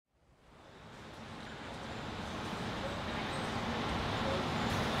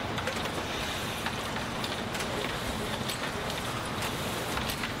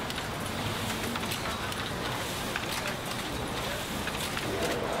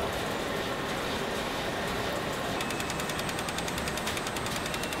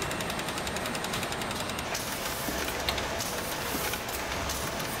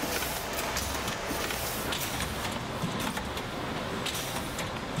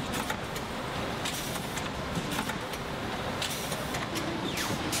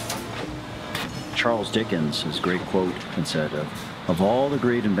Charles Dickens, his great quote, and said, of all the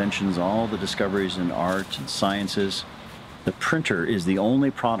great inventions, all the discoveries in art and sciences, the printer is the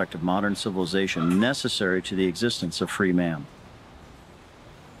only product of modern civilization necessary to the existence of free man.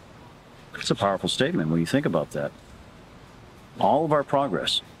 It's a powerful statement when you think about that. All of our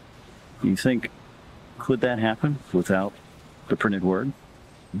progress, you think, could that happen without the printed word?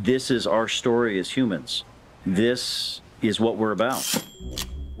 This is our story as humans. This is what we're about.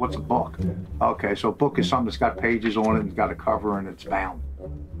 What's a book? Okay, so a book is something that's got pages on it, and it's got a cover, and it's bound.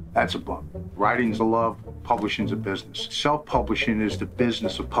 That's a book. Writing's a love, publishing's a business. Self-publishing is the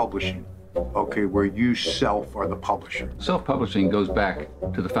business of publishing, okay, where you self are the publisher. Self-publishing goes back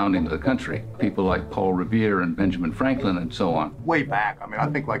to the founding of the country. People like Paul Revere and Benjamin Franklin and so on. Way back, I mean, I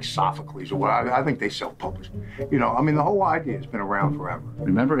think like Sophocles or what, I think they self-published. You know, I mean, the whole idea has been around forever.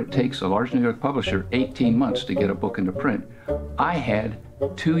 Remember, it takes a large New York publisher 18 months to get a book into print. I had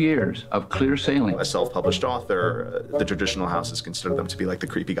 2 years of clear sailing. A self-published author, the traditional houses consider them to be like the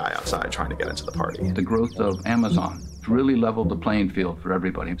creepy guy outside trying to get into the party. The growth of Amazon really leveled the playing field for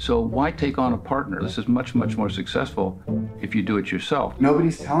everybody. So why take on a partner? This is much, much more successful if you do it yourself.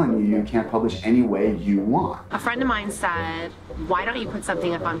 Nobody's telling you you can't publish any way you want. A friend of mine said, why don't you put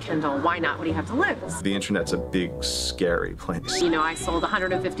something up on Kindle? Why not? What do you have to lose? The internet's a big, scary place. You know, I sold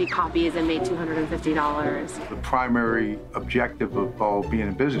 150 copies and made $250. The primary objective of being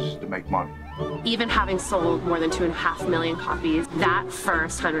in business is to make money. Even having sold more than 2.5 million copies, that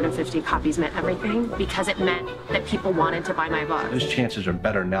first 150 copies meant everything because it meant that people wanted to buy my book. Those chances are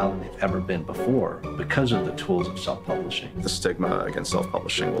better now than they've ever been before because of the tools of self-publishing. The stigma against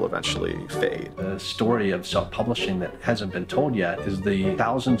self-publishing will eventually fade. The story of self-publishing that hasn't been told yet is the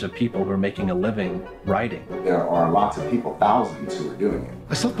thousands of people who are making a living writing. There are lots of people, thousands, who are doing it.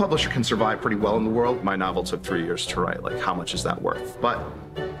 A self-publisher can survive pretty well in the world. My novel took 3 years to write. Like, how much is that worth? But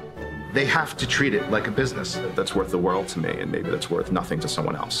they have to treat it like a business. That's worth the world to me, and maybe that's worth nothing to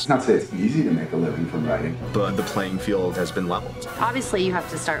someone else. It's not to say it's easy to make a living from writing. But the playing field has been leveled. Obviously, you have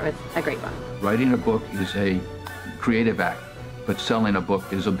to start with a great book. Writing a book is a creative act, but selling a book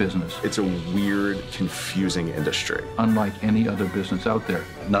is a business. It's a weird, confusing industry. Unlike any other business out there.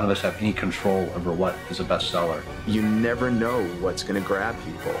 None of us have any control over what is a bestseller. You never know what's going to grab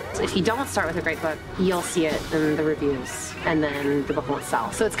people. So if you don't start with a great book, you'll see it in the reviews, and then the book won't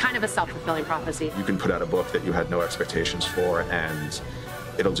sell. So it's kind of a self-fulfilling prophecy. You can put out a book that you had no expectations for, and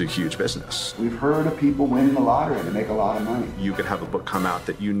it'll do huge business. We've heard of people winning the lottery and make a lot of money. You could have a book come out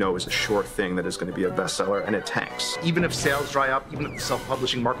that you know is a sure thing that is going to be a bestseller, and it tanks. Even if sales dry up, even if the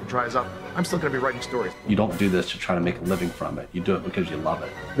self-publishing market dries up, I'm still going to be writing stories. You don't do this to try to make a living from it. You do it because you love it.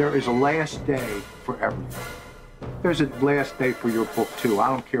 There is a last day for everything. There's a last day for your book, too. I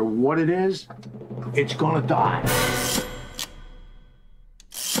don't care what it is, it's going to die.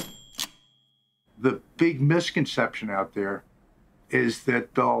 The big misconception out there is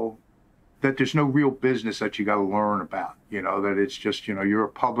that there's no real business that you got to learn about, you know, that it's just, you know, you're a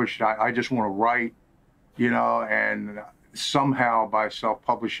published, I just want to write, you know, and somehow by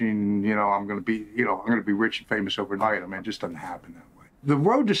self-publishing, you know, I'm going to be rich and famous overnight. I mean, it just doesn't happen that way. The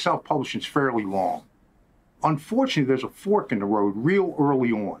road to self-publishing is fairly long. Unfortunately, there's a fork in the road real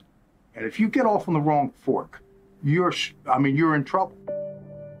early on. And if you get off on the wrong fork, you're in trouble.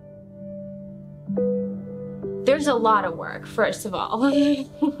 There's a lot of work, first of all.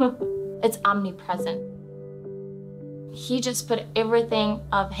 It's omnipresent. He just put everything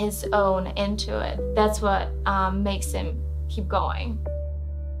of his own into it. That's what makes him keep going.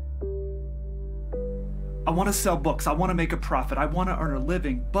 I want to sell books. I want to make a profit. I want to earn a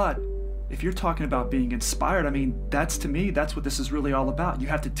living. But if you're talking about being inspired, I mean, to me, that's what this is really all about. You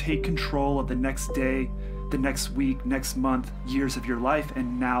have to take control of the next day, the next week, next month, years of your life,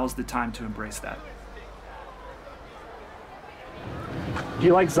 and now's the time to embrace that. Do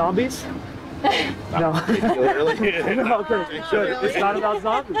you like zombies? No. Really? No, okay, good. It's not about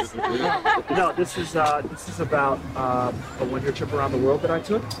zombies. No, this is about a one-year trip around the world that I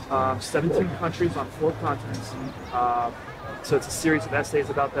took. 17 countries on 4 continents. So it's a series of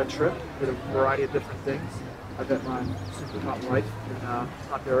essays about that trip with a variety of different things. I met my super hot wife in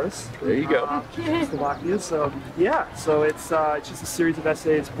Honduras. There you go. Slovakia. So yeah, so it's just a series of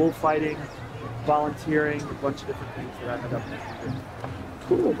essays, bullfighting, volunteering, a bunch of different things that I had up there.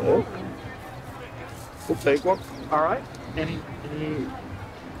 Cool, man. We'll take one. All right. Any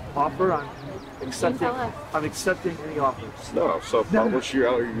offer? I'm accepting any offers. No, so publish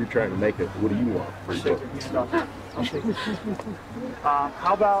you're trying to make it. What do you want for your book? I'll take it.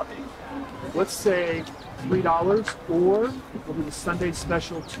 How about, let's say $3, or we'll do the Sunday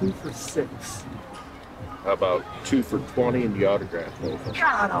special 2 for $6. How about 2 for $20 and the autograph?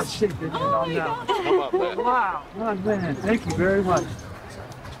 God, I'll shake your hand on that. How about that? Wow, oh, man, thank you very much.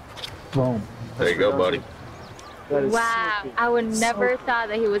 Boom. There you go, buddy. That is Wow, so cool. I would never thought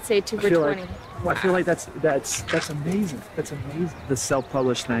that he would say 2 for 20. I feel like that's amazing. That's amazing. The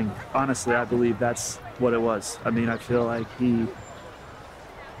self-published thing, honestly, I believe that's what it was. I mean, I feel like he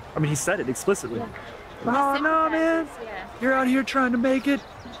said it explicitly. Yeah. Oh no, man, Yeah. you're out here trying to make it,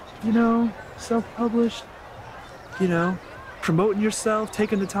 you know, self-published, you know, promoting yourself,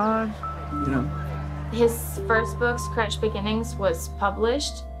 taking the time, you know. His first book, Scratch Beginnings, was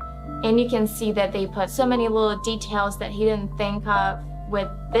published, and you can see that they put so many little details that he didn't think of with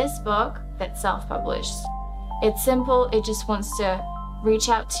this book that's self-published. It's simple, it just wants to reach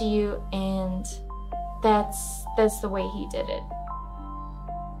out to you, and that's the way he did it.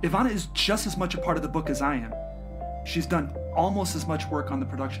 Ivana is just as much a part of the book as I am. She's done almost as much work on the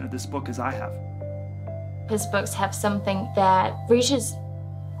production of this book as I have. His books have something that reaches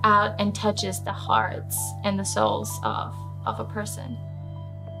out and touches the hearts and the souls of a person.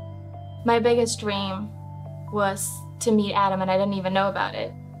 My biggest dream was to meet Adam, and I didn't even know about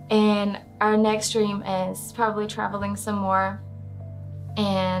it. And our next dream is probably traveling some more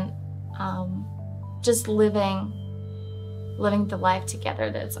and just living the life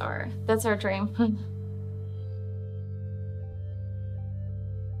together. That's our dream.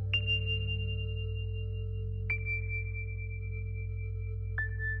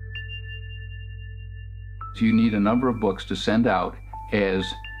 So you need a number of books to send out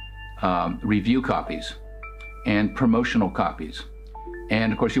as review copies and promotional copies.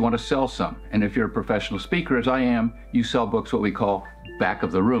 And of course you want to sell some. And if you're a professional speaker, as I am, you sell books what we call back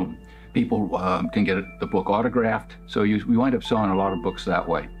of the room. People can get the book autographed, so we wind up selling a lot of books that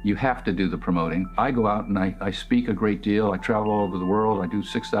way. You have to do the promoting. I go out and I speak a great deal. I travel all over the world. I do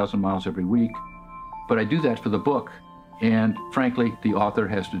 6,000 miles every week. But I do that for the book, and frankly, the author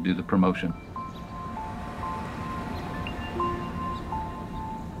has to do the promotion.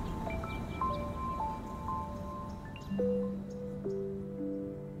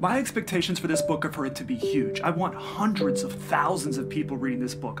 My expectations for this book are for it to be huge. I want hundreds of thousands of people reading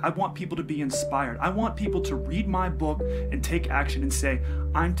this book. I want people to be inspired. I want people to read my book and take action and say,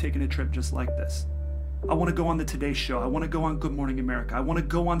 I'm taking a trip just like this. I want to go on the Today Show. I want to go on Good Morning America. I want to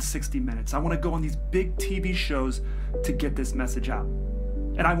go on 60 Minutes. I want to go on these big TV shows to get this message out.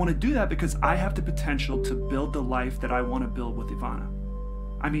 And I want to do that because I have the potential to build the life that I want to build with Ivana.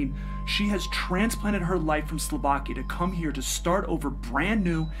 I mean, she has transplanted her life from Slovakia to come here to start over brand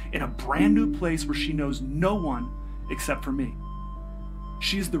new in a brand new place where she knows no one except for me.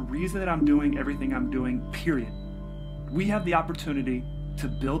 She is the reason that I'm doing everything I'm doing, period. We have the opportunity to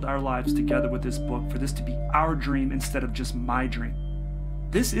build our lives together with this book, for this to be our dream instead of just my dream.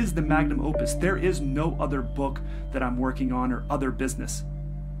 This is the magnum opus. There is no other book that I'm working on or other business.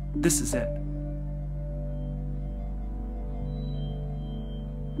 This is it.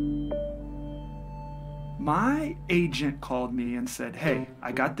 My agent called me and said, hey,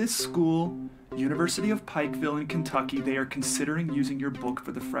 I got this school, University of Pikeville in Kentucky. They are considering using your book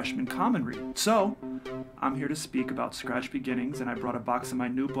for the freshman common read. So I'm here to speak about Scratch Beginnings, and I brought a box of my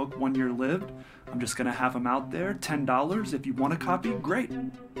new book, 1 Year Lived. I'm just gonna have them out there, $10. If you want a copy, great.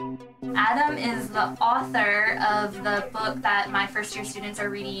 Adam is the author of the book that my first-year students are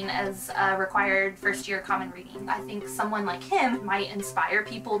reading as a required first-year common reading. I think someone like him might inspire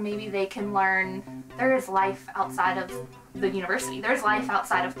people. Maybe they can learn there is life outside of the university. There's life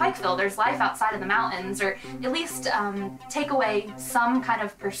outside of Pikeville. There's life outside of the mountains, or at least take away some kind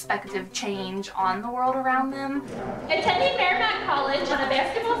of perspective change on the world around them. Attending Merrimack College on a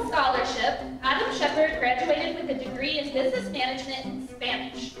basketball scholarship, Adam Shepard graduated with a degree in business management in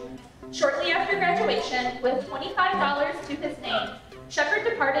Spanish. Shortly after graduation, with $25 to his name, Shepard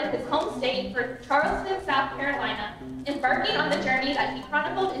departed his home state for Charleston, South Carolina, embarking on the journey that he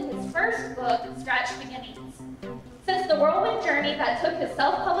chronicled in his first book, Scratch Beginnings. Since the whirlwind journey that took his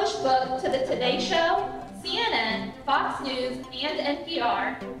self-published book to the Today Show, CNN, Fox News, and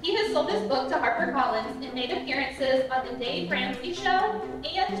NPR, he has sold his book to HarperCollins and made appearances on The Dave Ramsey Show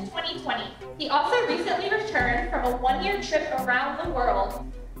and 2020. He also recently returned from a one-year trip around the world.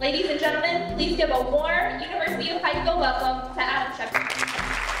 Ladies and gentlemen, please give a warm University of Pikeville welcome to Adam Shepard.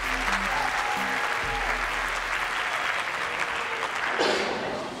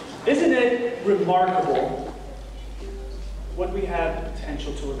 Isn't it remarkable what we have the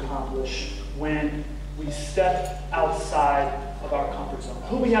potential to accomplish when we step outside of our comfort zone?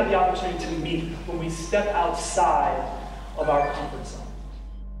 Who we have the opportunity to meet when we step outside of our comfort zone?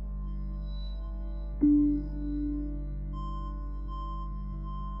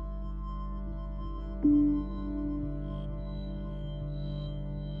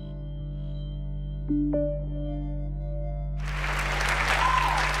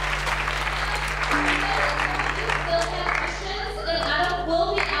 Adam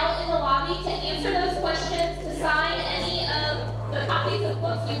will be out in the lobby to answer those questions, to sign any of the copies of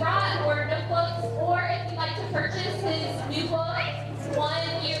books you brought or notebooks, or if you'd like to purchase his new book,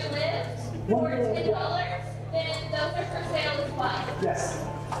 1 Year Lived, for $10, then those are for sale as well. Yes.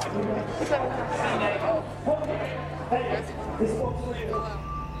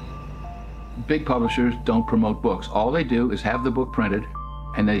 Big publishers don't promote books. All they do is have the book printed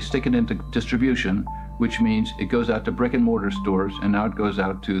and they stick it into distribution, which means it goes out to brick and mortar stores and now it goes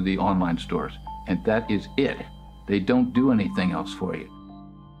out to the online stores. And that is it. They don't do anything else for you.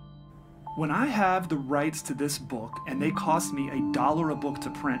 When I have the rights to this book and they cost me $1 a book to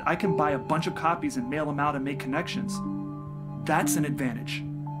print, I can buy a bunch of copies and mail them out and make connections. That's an advantage.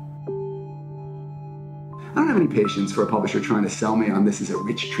 I don't have any patience for a publisher trying to sell me on this as a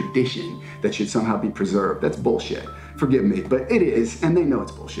rich tradition that should somehow be preserved. That's bullshit. Forgive me, but it is, and they know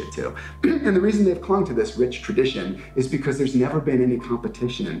it's bullshit too. And the reason they've clung to this rich tradition is because there's never been any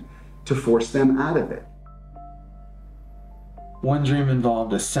competition to force them out of it. One dream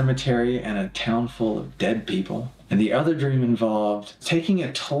involved a cemetery and a town full of dead people. And the other dream involved taking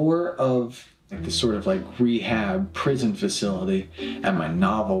a tour of this sort of like rehab prison facility, and my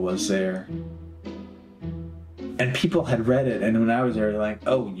novel was there. And people had read it, and when I was there, they're like,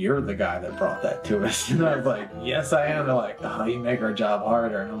 oh, you're the guy that brought that to us. And I was like, yes, I am. They're like, oh, you make our job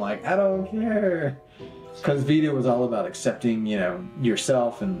harder. And I'm like, I don't care. Because Vida was all about accepting,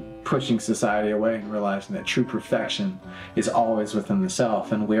 yourself and pushing society away and realizing that true perfection is always within the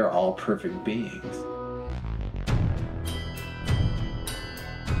self, and we're all perfect beings.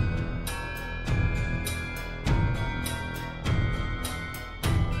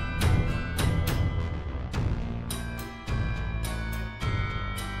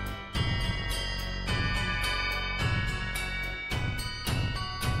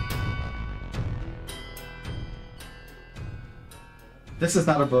 This is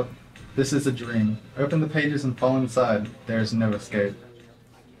not a book. This is a dream. Open the pages and fall inside. There's no escape.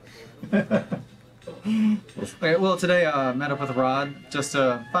 Okay, well, today I met up with Rod just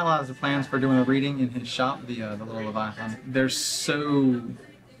to finalize the plans for doing a reading in his shop, the Little Leviathan. There's so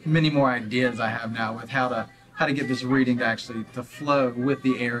many more ideas I have now with how to get this reading to flow with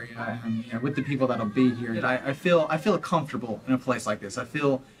the area and with the people that'll be here. I feel comfortable in a place like this. I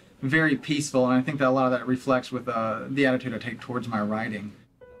feel very peaceful, and I think that a lot of that reflects with the attitude I take towards my writing.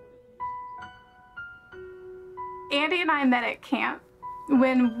 Andy and I met at camp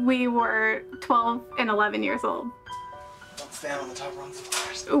when we were 12 and 11 years old. Don't stand on the top rungs of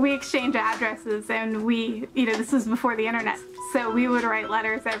flowers. We exchanged addresses, and we, this was before the internet, so we would write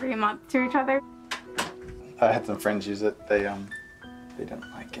letters every month to each other. I had some friends use it. They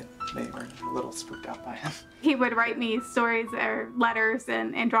didn't like it. They were a little spooked out by it. He would write me stories or letters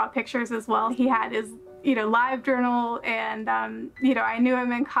and draw pictures as well. He had his, live journal, and, I knew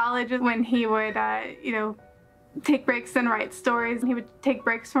him in college when he would, take breaks and write stories. He would take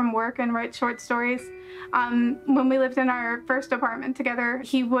breaks from work and write short stories. When we lived in our first apartment together,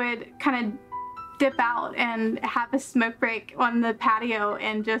 he would kind of dip out and have a smoke break on the patio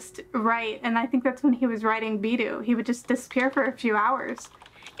and just write. And I think that's when he was writing Bidu. He would just disappear for a few hours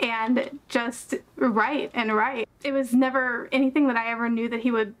and just write and write. It was never anything that I ever knew that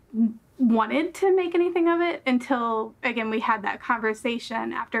he would wanted to make anything of it until, again, we had that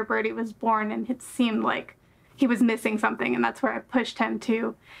conversation after Birdie was born, and it seemed like he was missing something, and that's where I pushed him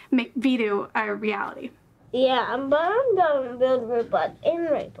to make Bidu a reality. Yeah, but I'm gonna build robots and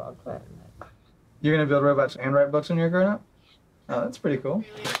write books. You're gonna build robots and write books when you're grown up? Oh, that's pretty cool.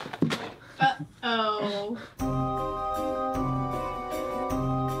 Uh-oh.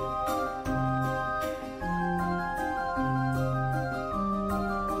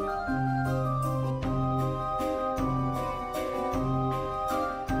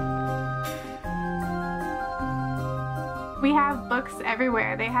 We have books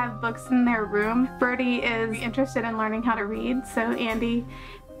everywhere. They have books in their room. Birdie is interested in learning how to read, so Andy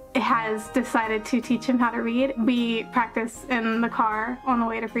has decided to teach him how to read. We practice in the car on the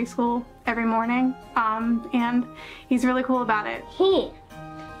way to preschool every morning, and he's really cool about it. He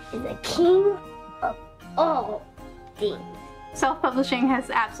is the king of all things. Self-publishing has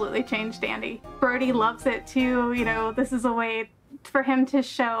absolutely changed Andy. Birdie loves it too. This is a way for him to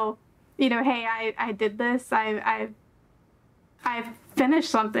show, hey, I did this. I've finished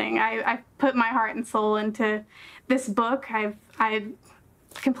something. I put my heart and soul into this book. I've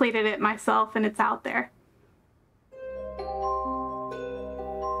completed it myself, and it's out there.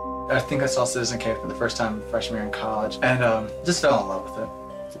 I think I saw Citizen Kane for the first time freshman year in college, and just fell in love with it.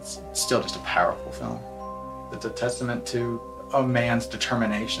 it's still just a powerful film. It's a testament to a man's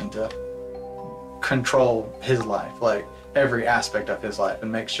determination to control his life, like every aspect of his life,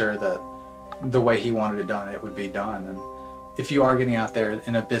 and make sure that the way he wanted it done, it would be done. And if you are getting out there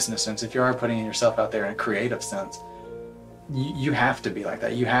in a business sense, if you are putting yourself out there in a creative sense, you have to be like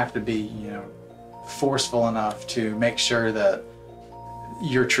that. You have to be, you know, forceful enough to make sure that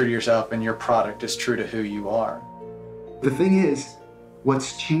you're true to yourself and your product is true to who you are. The thing is,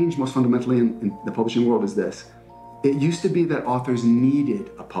 what's changed most fundamentally in the publishing world is this. It used to be that authors needed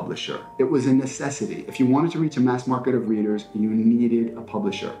a publisher. It was a necessity. If you wanted to reach a mass market of readers, you needed a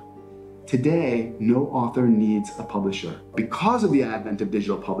publisher. Today, no author needs a publisher. Because of the advent of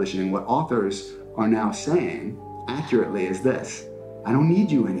digital publishing, what authors are now saying accurately is this: I don't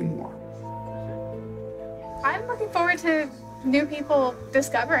need you anymore. I'm looking forward to new people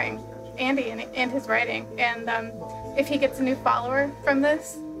discovering Andy and his writing, and if he gets a new follower from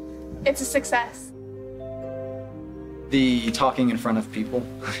this, it's a success. The talking in front of people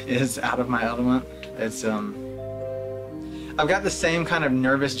is out of my element. It's I've got the same kind of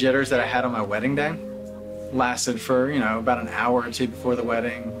nervous jitters that I had on my wedding day. Lasted for, you know, about an hour or two before the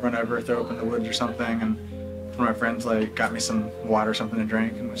wedding. Run over, throw up in the woods or something, and one of my friends like got me some water or something to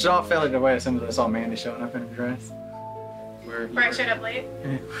drink, and which all faded away as soon as I saw Mandy showing up in her dress. Where I showed up late.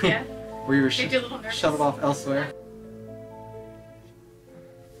 Yeah. Where you were Made you a little nervous. shuttled off elsewhere.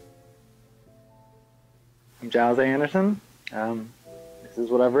 I'm Giles A. Anderson. This is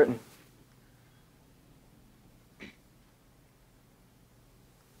what I've written.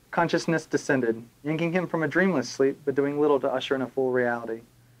 Consciousness descended, yanking him from a dreamless sleep, but doing little to usher in a full reality.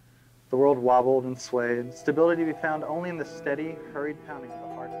 The world wobbled and swayed, stability to be found only in the steady, hurried pounding of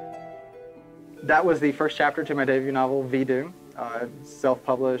the heart. That was the first chapter to my debut novel, Vidu,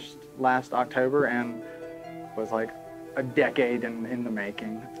 self-published last October and was like a decade in the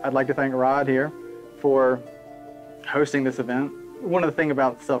making. I'd like to thank Rod here for hosting this event. One of the things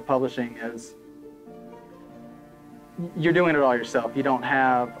about self-publishing is you're doing it all yourself. You don't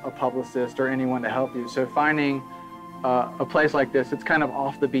have a publicist or anyone to help you. So finding a place like this, it's kind of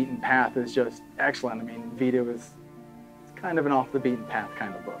off the beaten path, is just excellent. I mean, Vidu is kind of an off the beaten path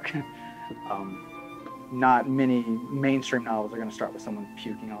kind of book. Not many mainstream novels are going to start with someone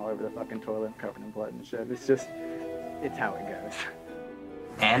puking all over the fucking toilet covered in blood and shit. It's just, it's how it goes.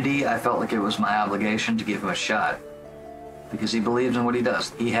 Andy, I felt like it was my obligation to give him a shot because he believes in what he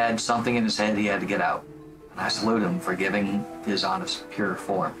does. He had something in his head he had to get out. And I salute him for giving his honest, pure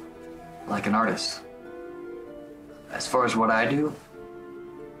form, like an artist. As far as what I do,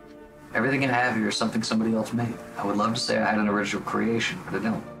 everything I have here is something somebody else made. I would love to say I had an original creation, but I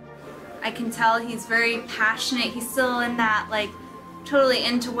don't. I can tell he's very passionate. He's still in that, like, totally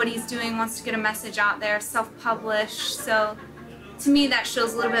into what he's doing, wants to get a message out there, self-published. So to me, that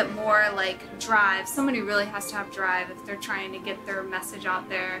shows a little bit more like drive. Somebody really has to have drive if they're trying to get their message out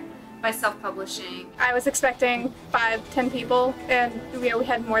there by self-publishing. I was expecting 5-10 people, and we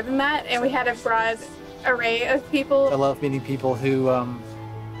had more than that, and we had a broad array of people. I love meeting people who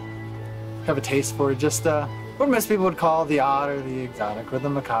have a taste for just what most people would call the odd or the exotic or the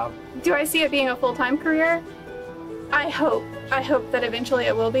macabre. Do I see it being a full-time career? I hope that eventually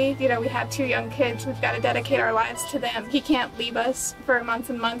it will be. You know, we have 2 young kids. We've got to dedicate our lives to them. He can't leave us for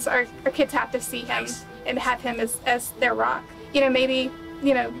months and months. Our kids have to see him and have him as their rock. You know, maybe,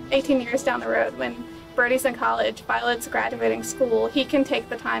 18 years down the road when Brody's in college, Violet's graduating school, he can take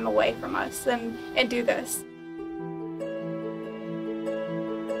the time away from us and do this.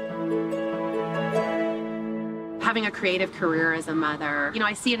 Having a creative career as a mother,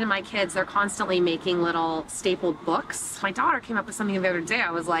 I see it in my kids. They're constantly making little stapled books. My daughter came up with something the other day.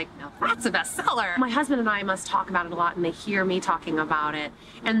 I was like, no, that's a bestseller. My husband and I must talk about it a lot, and they hear me talking about it.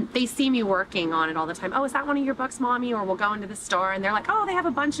 And they see me working on it all the time. Oh, is that one of your books, Mommy? Or we'll go into the store, and they're like, oh, they have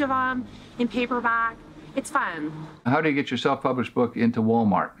a bunch of them in paperback. It's fun. How do you get your self-published book into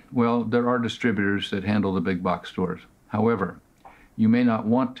Walmart? Well, there are distributors that handle the big box stores. However, you may not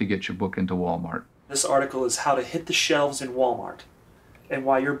want to get your book into Walmart. This article is how to hit the shelves in Walmart and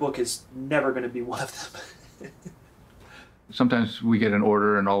why your book is never going to be one of them. Sometimes we get an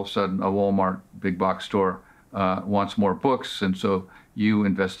order and all of a sudden a Walmart big box store wants more books, and so you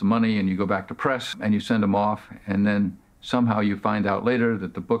invest the money and you go back to press and you send them off, and then somehow you find out later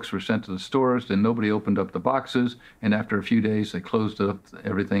that the books were sent to the stores, then nobody opened up the boxes, and after a few days they closed up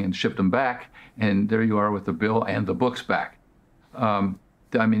everything and shipped them back, and there you are with the bill and the books back.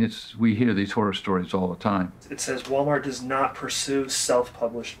 I mean, we hear these horror stories all the time. It says Walmart does not pursue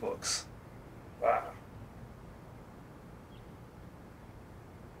self-published books. Wow.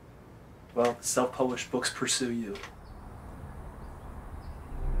 Well, self-published books pursue you.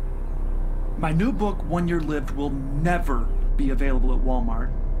 My new book, 1 Year Lived, will never be available at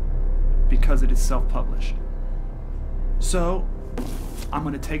Walmart because it is self-published. So I'm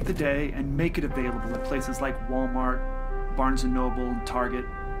gonna take the day and make it available at places like Walmart, Barnes & Noble, and Target.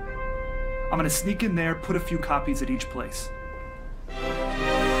 I'm gonna sneak in there, put a few copies at each place.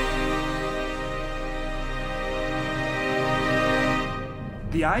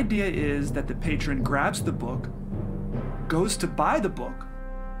 The idea is that the patron grabs the book, goes to buy the book,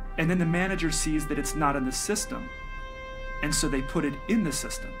 and then the manager sees that it's not in the system, and so they put it in the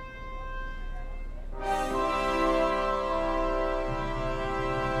system.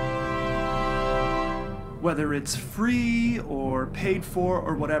 Whether it's free or paid for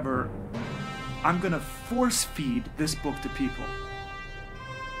or whatever, I'm gonna force feed this book to people.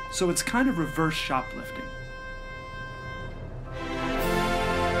 So it's kind of reverse shoplifting.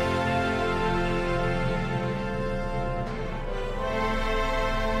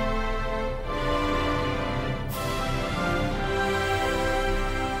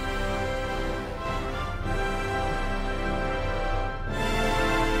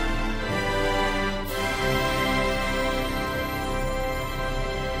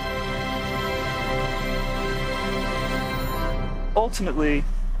 Ultimately,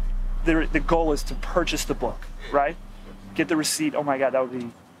 the goal is to purchase the book, right? Get the receipt. Oh my God, that would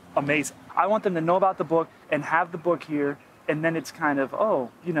be amazing. I want them to know about the book and have the book here, and then it's kind of, oh,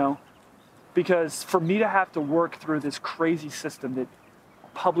 you know, because for me to have to work through this crazy system that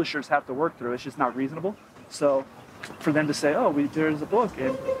publishers have to work through, it's just not reasonable. So for them to say, oh, there's a book,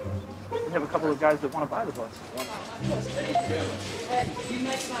 and we have a couple of guys that want to buy the book.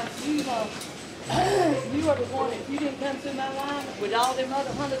 You are the one, if you didn't come through my line with all them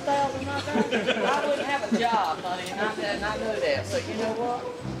other 100,000 out there, I wouldn't have a job, honey, and I know that. So you know what?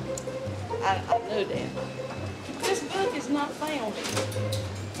 I know that. This book is not found.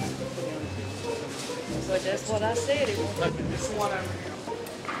 So that's what I said. It won't be this one over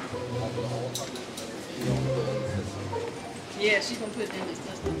here. Yeah, she's going to put it in the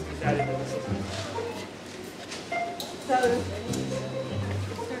system. So,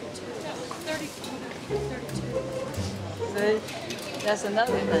 see, that's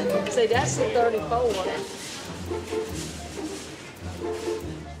another thing. See, that's the 34.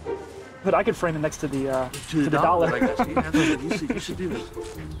 But I could frame it next to the dollar. You should do this.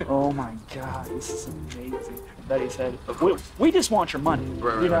 Oh my God, this is amazing. Betty said, we just want your money.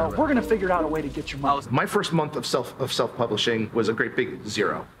 We're gonna figure out a way to get your money. My first month of self-publishing was a great big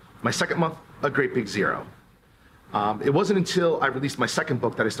zero. My second month, a great big zero. It wasn't until I released my second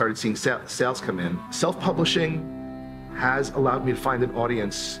book that I started seeing sales come in. Self-publishing has allowed me to find an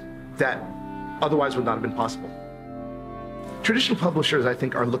audience that otherwise would not have been possible. Traditional publishers, I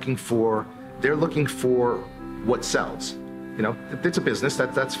think, are looking for what sells. You know, it's a business,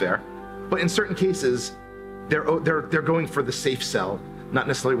 that's fair. But in certain cases, they're going for the safe sell, not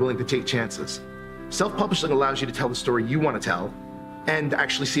necessarily willing to take chances. Self-publishing allows you to tell the story you want to tell and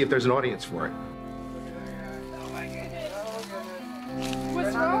actually see if there's an audience for it.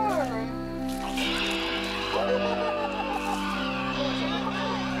 What's wrong?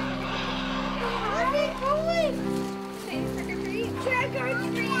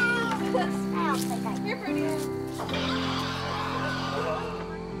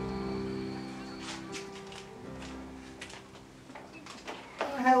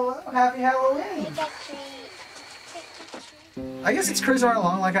 Hello, happy Halloween. I guess it's cruising right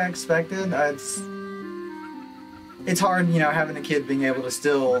along like I expected. It's hard, you know, having a kid being able to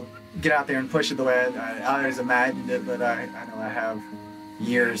still get out there and push it the way I always imagined it, but I know I have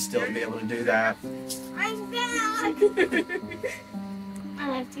years still to be able to do that. I'm back! I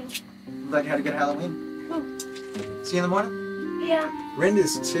love you. Glad you had a good Halloween. Cool. See you in the morning? Yeah. Rend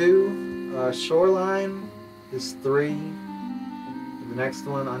is 2, Shoreline is 3, the next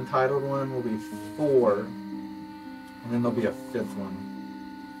one, Untitled one, will be 4, and then there'll be a 5th one.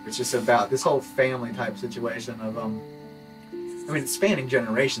 It's just about this whole family type situation of, I mean, it's spanning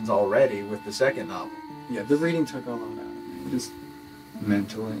generations already with the second novel. Yeah, the reading took a lot out of me. Just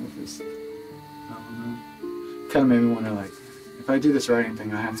mentally, just, I don't know. Kind of made me wonder, like, if I do this writing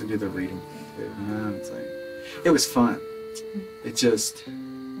thing, I have to do the reading thing too. You know, it's like, it was fun. It just,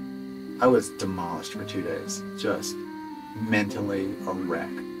 I was demolished for 2 days. Just mentally a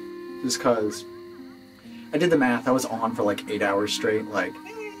wreck. Just because I did the math, I was on for like 8 hours straight, like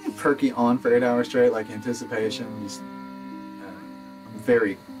perky on for 8 hours straight, like anticipation. Just, I'm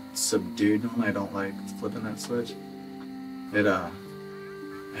very subdued normally. I don't like flipping that switch. It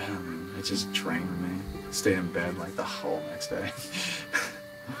just drained me. Stayed in bed like the whole next day.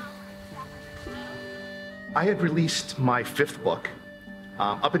 I had released my 5th book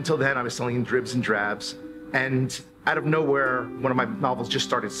Up until then, I was selling in dribs and drabs, and out of nowhere, one of my novels just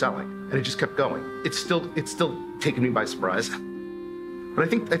started selling, and it just kept going. It's still taking me by surprise. But I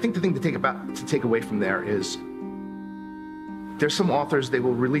think the thing to take away from there is there's some authors, they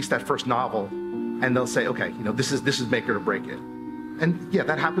will release that first novel, and they'll say, okay, you know, this is make it or break it. And yeah,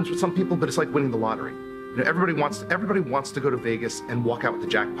 that happens with some people, but it's like winning the lottery. You know, everybody wants to go to Vegas and walk out with the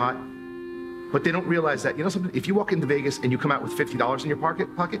jackpot, but they don't realize that, you know something, if you walk into Vegas and you come out with $50 in your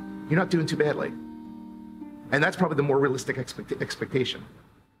pocket, you're not doing too badly. And that's probably the more realistic expectation.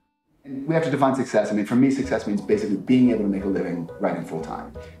 And we have to define success. I mean, for me, success means basically being able to make a living writing full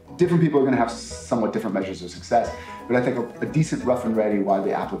time. Different people are going to have somewhat different measures of success, but I think a decent, rough and ready,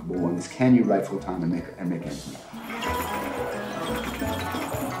 widely applicable one is, can you write full time and make ends meet?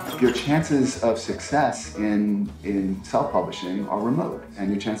 Your chances of success in self-publishing are remote, and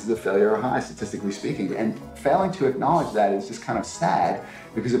your chances of failure are high, statistically speaking. And failing to acknowledge that is just kind of sad,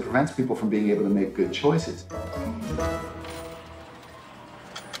 because it prevents people from being able to make good choices.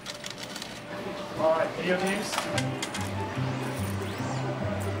 All right, video games.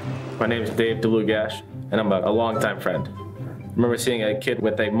 My name is Dave DeLugash, and I'm a longtime friend. I remember seeing a kid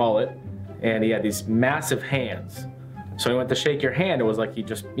with a mullet, and he had these massive hands. So he went to shake your hand, it was like he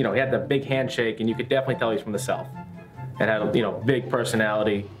just, you know, he had the big handshake, and you could definitely tell he's from the South. And had a, you know, big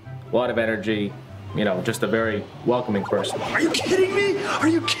personality, a lot of energy, you know, just a very welcoming person. Are you kidding me? Are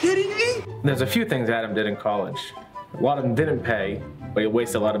you kidding me? There's a few things Adam did in college. A lot of them didn't pay, but he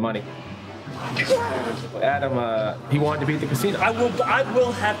wasted a lot of money. Adam, he wanted to beat the casino. I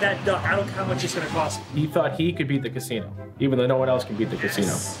will have that duck. I don't care how much it's going to cost me. He thought he could beat the casino, even though no one else can beat the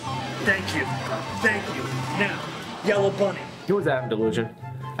casino. Thank you. Thank you. Now, Yellow Bunny. It was Adam Delusion.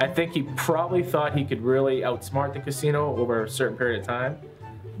 I think he probably thought he could really outsmart the casino over a certain period of time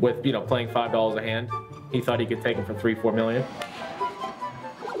with, you know, playing $5 a hand. He thought he could take him for $3-4 million.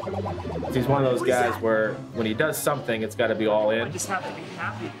 He's one of those guys where when he does something, it's got to be all in. I just have to be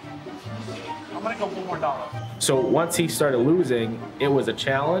happy. I'm gonna go $1 more. So once he started losing, it was a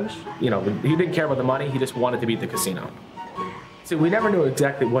challenge. You know, he didn't care about the money, he just wanted to beat the casino. See, we never knew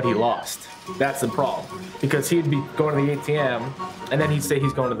exactly what he lost. That's the problem. Because he'd be going to the ATM, and then he'd say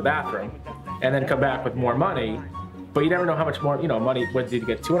he's going to the bathroom, and then come back with more money. But you never know how much more, you know, money. What, did he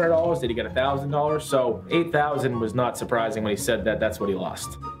get $200? Did he get $1,000? So $8,000 was not surprising when he said that that's what he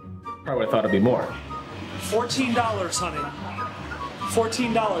lost. Probably would have thought it'd be more. $14, honey.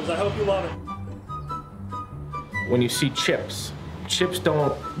 $14. I hope you love it. When you see chips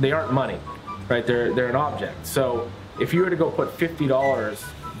they aren't money, right? They're an object. So if you were to go put $50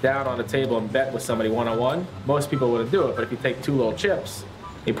 down on the table and bet with somebody one-on-one, most people wouldn't do it. But if you take 2 little chips,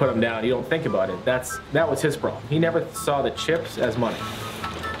 you put them down, you don't think about it. That was his problem. He never saw the chips as money.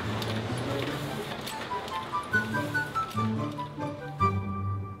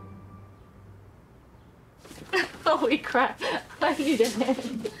 Holy crap. I need a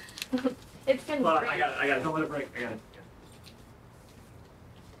hand. It's gonna Hold on, break. I got it. Don't let it break. I got it.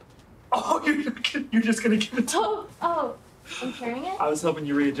 Oh, you're just gonna give it to me. Oh, I'm carrying it? I was hoping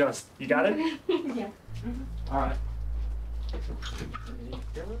you readjust. You got it? Yeah. All right.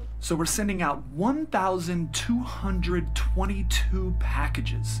 So we're sending out 1,222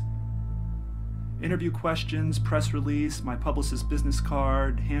 packages. Interview questions, press release, my publicist's business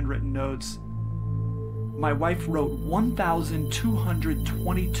card, handwritten notes. My wife wrote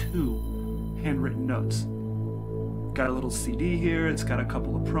 1,222 handwritten notes. Got a little CD here, it's got a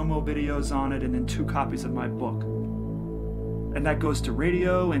couple of promo videos on it, and then 2 copies of my book. And that goes to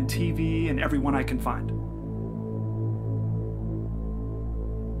radio and TV and everyone I can find.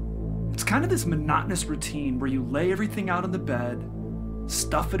 It's kind of this monotonous routine where you lay everything out on the bed,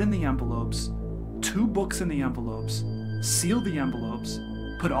 stuff it in the envelopes, 2 books in the envelopes, seal the envelopes,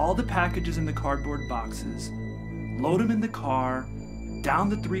 put all the packages in the cardboard boxes, load them in the car, down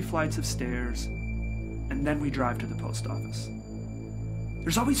the 3 flights of stairs, and then we drive to the post office.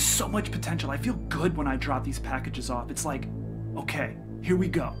 There's always so much potential. I feel good when I drop these packages off. It's like, okay, here we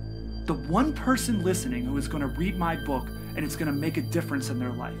go. The one person listening who is going to read my book and it's going to make a difference in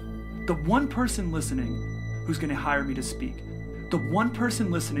their life. The one person listening who's going to hire me to speak. The one person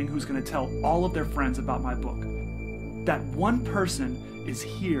listening who's going to tell all of their friends about my book. That one person is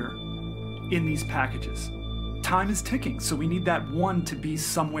here in these packages. Time is ticking, so we need that one to be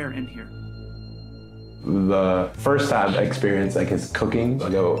somewhere in here. The first time I experienced like his cooking, I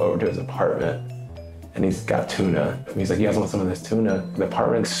go over to his apartment and he's got tuna. And he's like, you guys want some of this tuna? The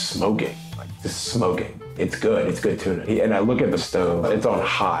apartment's smoking, like just smoking. it's good tuna. And I look at the stove, it's on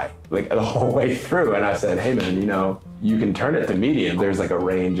high, like the whole way through. And I said, hey man, you know, you can turn it to medium. There's like a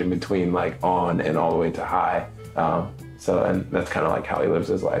range in between like on and all the way to high. And that's kind of like how he lives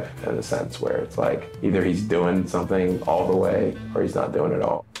his life in a sense where it's like either he's doing something all the way or he's not doing it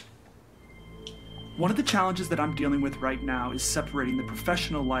all. One of the challenges that I'm dealing with right now is separating the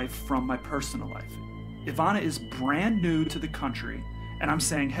professional life from my personal life. Ivana is brand new to the country, and I'm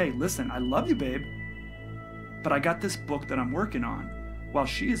saying, hey, listen, I love you, babe, but I got this book that I'm working on. While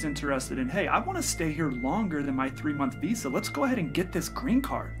she is interested in, hey, I want to stay here longer than my 3-month visa. Let's go ahead and get this green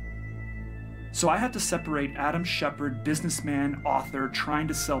card. So I had to separate Adam Shepard, businessman, author, trying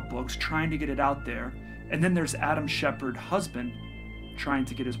to sell books, trying to get it out there, and then there's Adam Shepard, husband, trying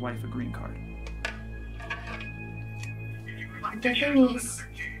to get his wife a green card. The thing is,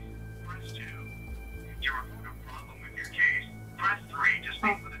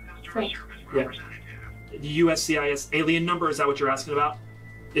 Yeah. The USCIS alien number, is that what you're asking about?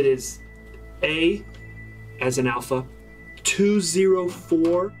 It is A as in alpha,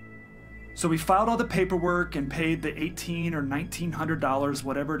 204. So we filed all the paperwork and paid the $1,800 or $1,900,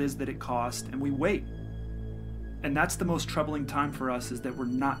 whatever it is that it cost, and we wait. And that's the most troubling time for us, is that we're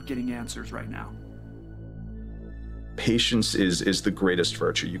not getting answers right now. Patience is the greatest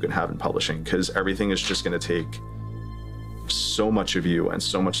virtue you can have in publishing, because everything is just going to take so much of you and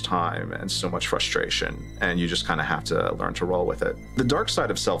so much time and so much frustration, and you just kind of have to learn to roll with it. The dark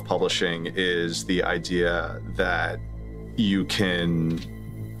side of self-publishing is the idea that you can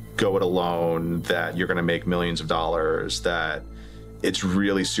go it alone, that you're going to make millions of dollars, that it's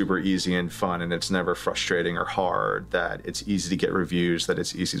really super easy and fun and it's never frustrating or hard, that it's easy to get reviews, that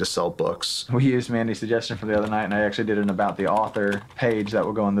it's easy to sell books. We used Mandy's suggestion from the other night, and I actually did an About the Author page that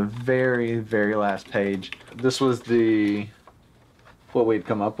will go on the very, very last page. This was what we'd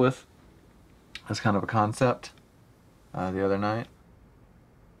come up with as kind of a concept the other night.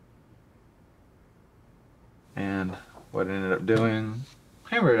 And what I ended up doing,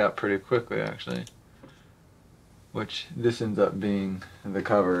 hammered it out pretty quickly actually, which this ends up being the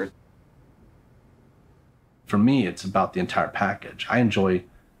cover. For me, it's about the entire package. I enjoy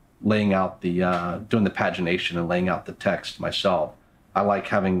laying out the, doing the pagination and laying out the text myself. I like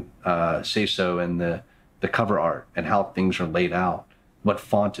having say-so in the cover art and how things are laid out, what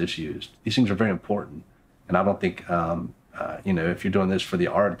font is used. These things are very important. And I don't think, you know, if you're doing this for the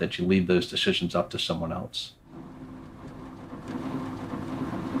art, that you leave those decisions up to someone else.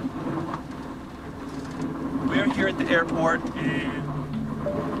 We're here at the airport,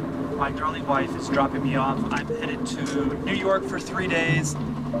 and my darling wife is dropping me off. I'm headed to New York for 3 days.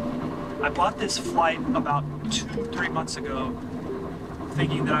 I bought this flight about 2-3 months ago,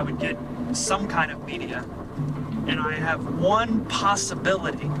 thinking that I would get some kind of media. And I have one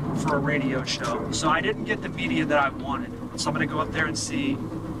possibility for a radio show. So I didn't get the media that I wanted. So I'm gonna go up there and see,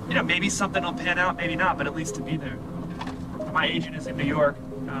 you know, maybe something will pan out, maybe not, but at least to be there. My agent is in New York.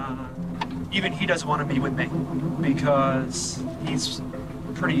 Even he doesn't want to meet with me because he's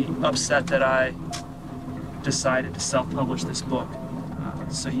pretty upset that I decided to self-publish this book.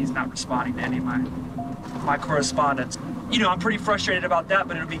 So he's not responding to any of my correspondence. You know, I'm pretty frustrated about that,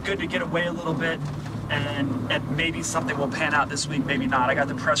 but it'll be good to get away a little bit, and maybe something will pan out this week, maybe not. I got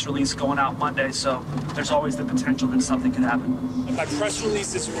the press release going out Monday, so there's always the potential that something could happen. My press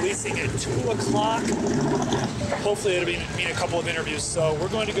release is releasing at 2 o'clock. Hopefully it'll mean a couple of interviews. So we're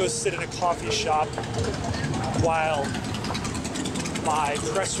going to go sit in a coffee shop while my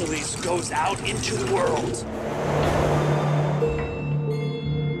press release goes out into the world.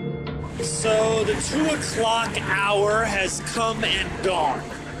 So the 2 o'clock hour has come and gone.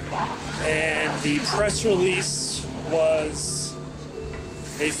 And the press release was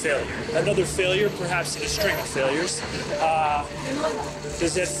a failure. Another failure, perhaps in a string of failures.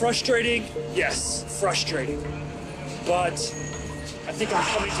 Is it frustrating? Yes, frustrating. But I think I'm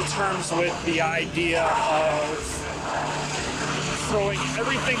coming to terms with the idea of throwing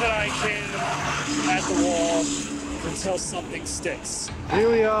everything that I can at the wall until something sticks. Here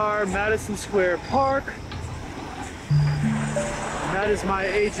we are, Madison Square Park. And that is my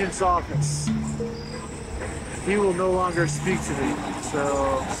agent's office. He will no longer speak to me,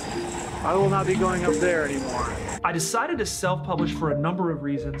 so I will not be going up there anymore. I decided to self-publish for a number of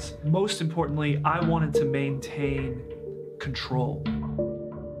reasons. Most importantly, I wanted to maintain control.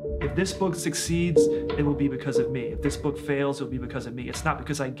 If this book succeeds, it will be because of me. If this book fails, it will be because of me. It's not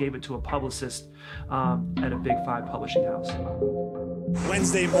because I gave it to a publicist at a Big 5 publishing house.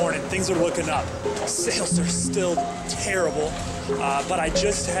 Wednesday morning, things are looking up. Sales are still terrible, but I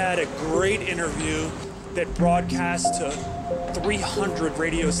just had a great interview that broadcast to 300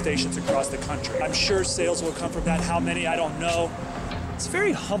 radio stations across the country. I'm sure sales will come from that. How many, I don't know. It's a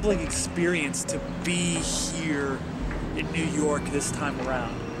very humbling experience to be here in New York this time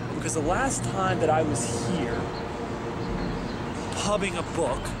around. Because the last time that I was here, pubbing a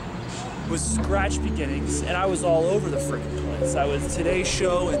book, was Scratch Beginnings, and I was all over the freaking place. I was Today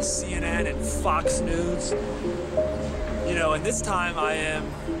Show and CNN and Fox News. You know, and this time I am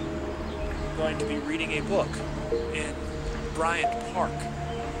going to be reading a book in Bryant Park.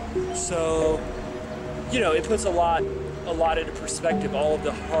 So, you know, it puts a lot into perspective, all of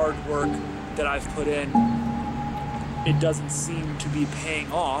the hard work that I've put in. It doesn't seem to be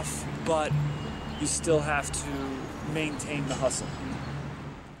paying off, but you still have to maintain the hustle.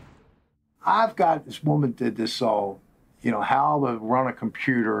 I've got this woman did this, so, you know, how to run a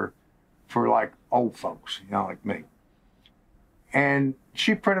computer for like old folks, you know, like me. And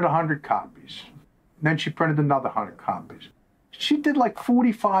she printed 100 copies. And then she printed another 100 copies. She did like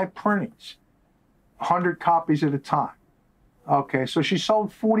 45 printings, 100 copies at a time. Okay, so she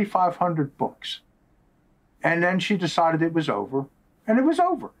sold 4,500 books. And then she decided it was over, and it was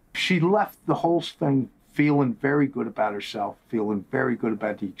over. She left the whole thing feeling very good about herself, feeling very good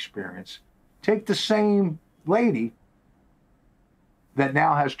about the experience. Take the same lady that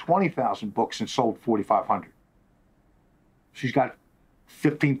now has 20,000 books and sold 4,500. She's got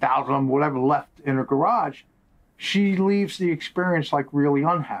 15,000 of them, whatever, left in her garage. She leaves the experience like really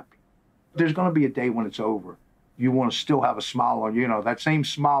unhappy. There's going to be a day when it's over. You want to still have a smile on, you know, that same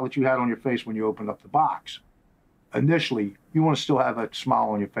smile that you had on your face when you opened up the box. Initially, you want to still have a smile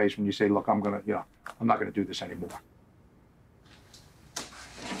on your face when you say, look, I'm going to, you know, I'm not going to do this anymore.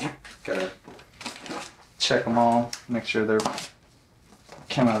 Gotta check them all, make sure they're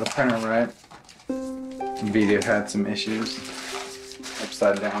came out of the printer right. Video had some issues.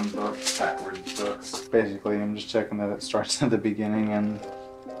 Upside down books, backwards books. Basically, I'm just checking that it starts at the beginning and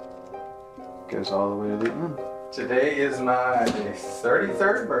goes all the way to the end. Today is my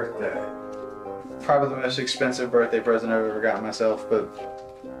 33rd birthday. Probably the most expensive birthday present I've ever gotten myself, but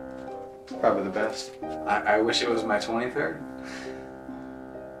probably the best. I wish it was my 23rd.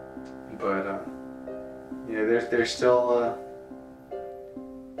 But, you know, there's still,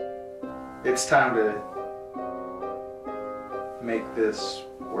 it's time to make this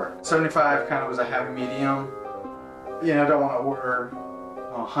work. 75 kind of was a happy medium. You know, I don't want to order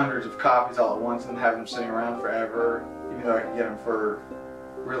hundreds of copies all at once and have them sitting around forever, even though I can get them for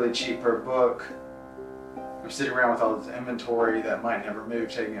really cheap per book. I'm sitting around with all this inventory that might never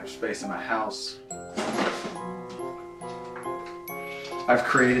move, taking up space in my house. I've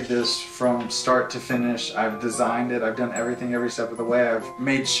created this from start to finish. I've designed it. I've done everything every step of the way. I've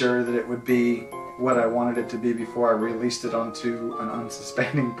made sure that it would be what I wanted it to be before I released it onto an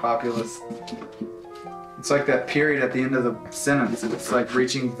unsuspecting populace. It's like that period at the end of the sentence. It's like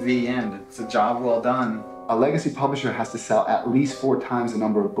reaching the end. It's a job well done. A legacy publisher has to sell at least 4 times the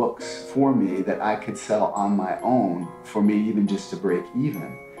number of books for me that I could sell on my own for me even just to break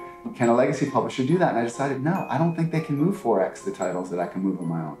even. Can a legacy publisher do that? And I decided, no, I don't think they can move 4x the titles that I can move on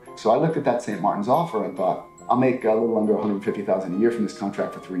my own. So I looked at that St. Martin's offer and thought, I'll make a little under $150,000 a year from this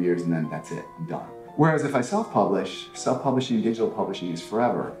contract for 3 years and then that's it, I'm done. Whereas if I self-publish, self-publishing, digital publishing is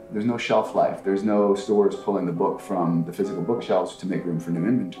forever. There's no shelf life. There's no stores pulling the book from the physical bookshelves to make room for new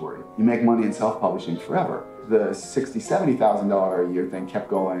inventory. You make money in self-publishing forever. The $60,000, $70,000 a year thing kept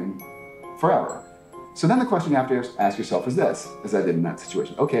going forever. So then the question you have to ask yourself is this, as I did in that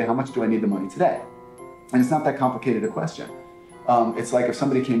situation. Okay, how much do I need the money today? And it's not that complicated a question. It's like if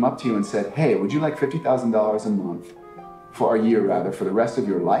somebody came up to you and said, hey, would you like $50,000 a month, for a year rather, for the rest of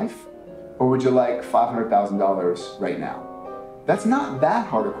your life? Or would you like $500,000 right now? That's not that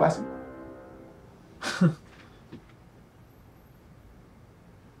hard a question.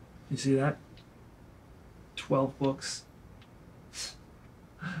 You see that? 12 books.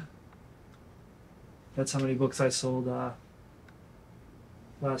 That's how many books I sold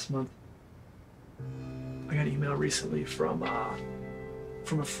last month. I got an email recently from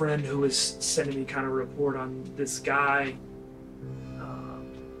a friend who was sending me kind of a report on this guy,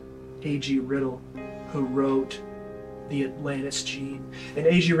 A.G. Riddle, who wrote The Atlantis Gene. And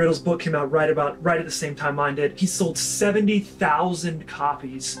A.G. Riddle's book came out right at the same time mine did. He sold 70,000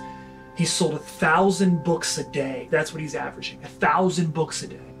 copies. He sold 1,000 books a day. That's what he's averaging, 1,000 books a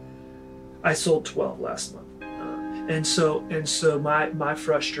day. I sold 12 last month. And so my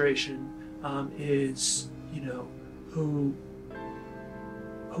frustration is, you know, who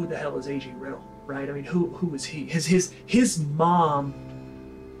the hell is A.G. Riddle, right? I mean, who is he? His mom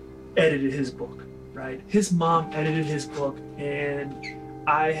edited his book, right? His mom edited his book, and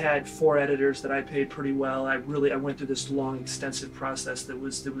I had 4 editors that I paid pretty well. I went through this long, extensive process that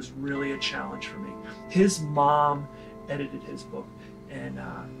was really a challenge for me. His mom edited his book, and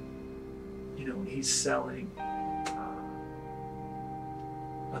you know, he's selling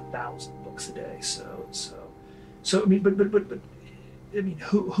 1,000 books a day. So I mean, but I mean,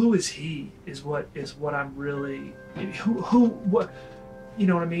 who is he? Is what I'm really, what, you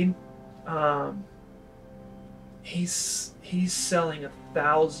know what I mean? He's selling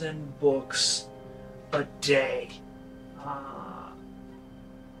 1,000 books a day.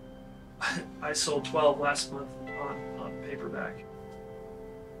 I sold 12 last month on paperback.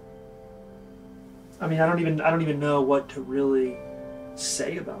 I mean, I don't even know what to really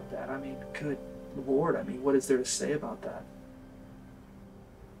say about that. I mean, good Lord, I mean, what is there to say about that?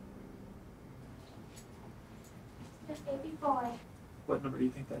 The baby boy. What number do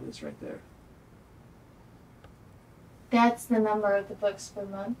you think that is right there? That's the number of the books per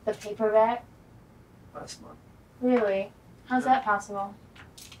month, the paperback? Last month. Really? How's that possible?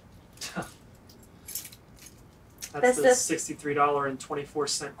 That's the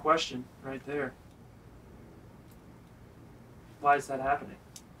 $63.24 question right there. Why is that happening?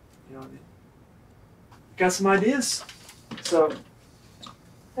 You know what I mean? Got some ideas. So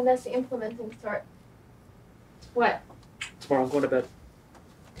When does the implementing start? What? tomorrow I'm going to bed.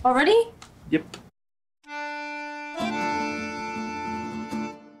 Already? Yep.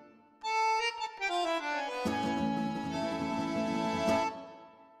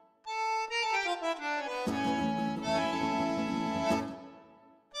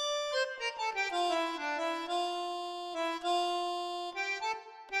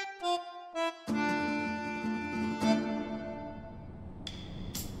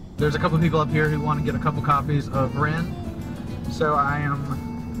 There's a couple people up here who want to get a couple copies of Ren, so I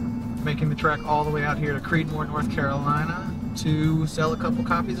am making the trek all the way out here to Creedmoor, North Carolina to sell a couple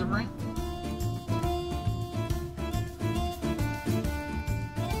copies of Ren.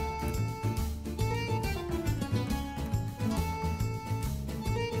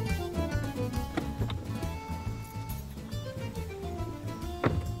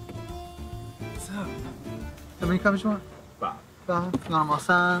 So, how many copies you want? 5. Normal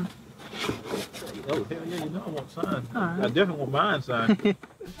sign. Oh, hell yeah, you know I want signed. Right. I definitely want mine signed.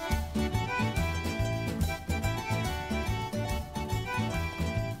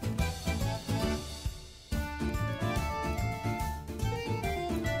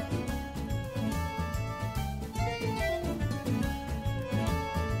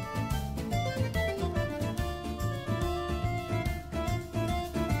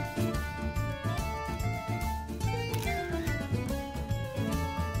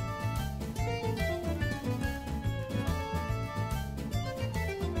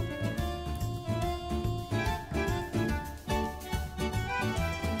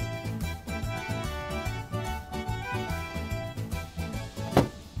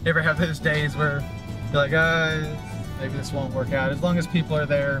 You ever have those days where you're like, maybe this won't work out? As long as people are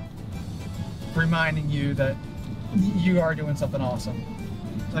there reminding you that you are doing something awesome.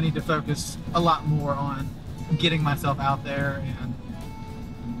 I need to focus a lot more on getting myself out there and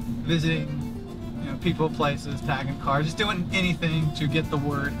visiting, you know, people, places, tagging cars, just doing anything to get the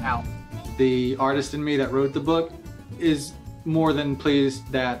word out. The artist in me that wrote the book is more than pleased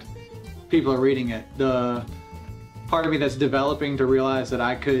that people are reading it. The part of me that's developing to realize that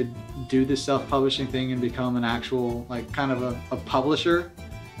I could do this self-publishing thing and become an actual, like, kind of a publisher,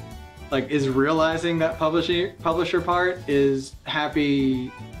 like, is realizing that publisher part, is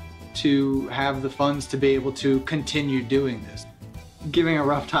happy to have the funds to be able to continue doing this. Giving a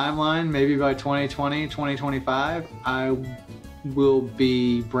rough timeline, maybe by 2020, 2025, I will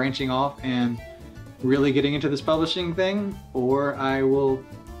be branching off and really getting into this publishing thing, or I will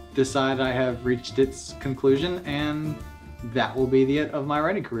decide I have reached its conclusion and that will be the end of my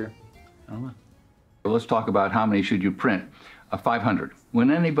writing career. I don't know. Let's talk about how many should you print. 500.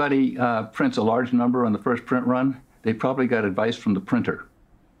 When anybody prints a large number on the first print run, they probably got advice from the printer.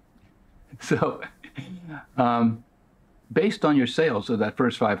 So based on your sales of that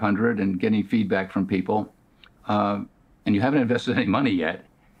first 500 and getting feedback from people, and you haven't invested any money yet,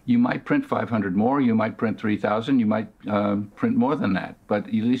 you might print 500 more, you might print 3,000, you might print more than that, but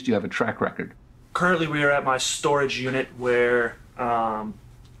at least you have a track record. Currently we are at my storage unit where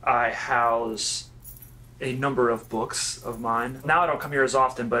I house a number of books of mine. Now I don't come here as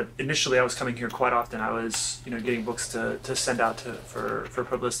often, but initially I was coming here quite often. I was, you know, getting books to send out for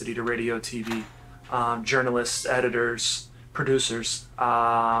publicity to radio, TV, journalists, editors, producers.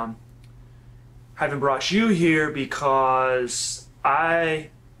 I haven't brought you here because I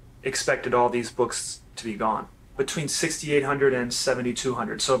expected all these books to be gone. between 6,800 and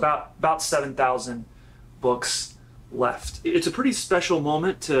 7,200. So about 7,000 books left. It's a pretty special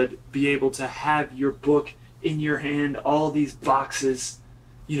moment to be able to have your book in your hand, all these boxes,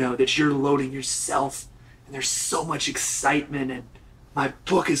 you know, that you're loading yourself, and there's so much excitement, and my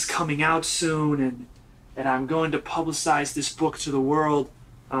book is coming out soon, and I'm going to publicize this book to the world.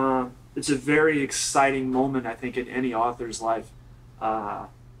 It's a very exciting moment, I think, in any author's life. But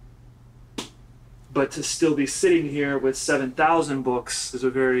to still be sitting here with 7,000 books is a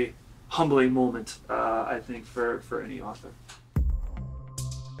very humbling moment, I think, for any author.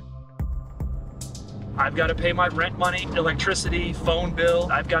 I've got to pay my rent money, electricity, phone bill.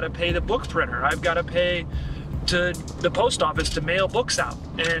 I've got to pay the book printer. I've got to pay to the post office to mail books out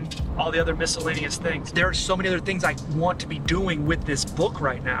and all the other miscellaneous things. There are so many other things I want to be doing with this book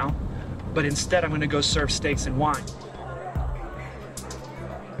right now, but instead I'm going to go serve steaks and wine.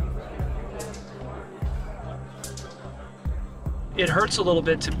 It hurts a little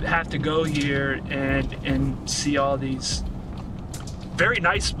bit to have to go here and see all these very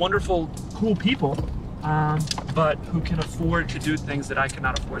nice, wonderful, cool people, but who can afford to do things that I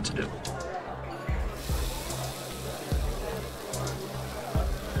cannot afford to do.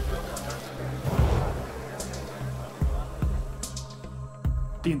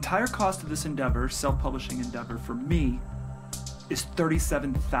 The entire cost of this endeavor, self-publishing endeavor, for me, is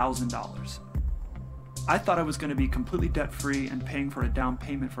 $37,000. I thought I was going to be completely debt-free and paying for a down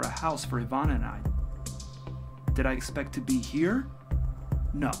payment for a house for Ivana and I. Did I expect to be here?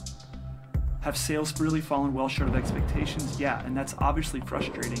 No. Have sales really fallen well short of expectations? Yeah, and that's obviously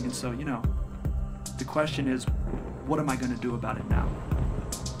frustrating. And so, you know, the question is, what am I going to do about it now?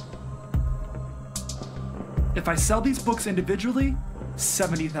 If I sell these books individually,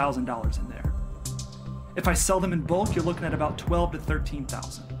 $70,000 in there. If I sell them in bulk, you're looking at about $12,000 to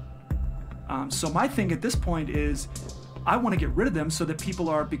 $13,000. So my thing at this point is, I want to get rid of them so that people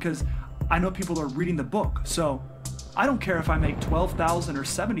are, because I know people are reading the book. So I don't care if I make $12,000 or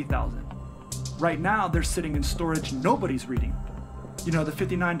 $70,000. Right now, they're sitting in storage, nobody's reading. You know, the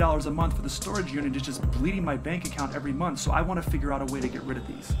 $59 a month for the storage unit is just bleeding my bank account every month, so I want to figure out a way to get rid of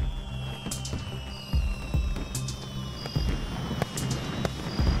these.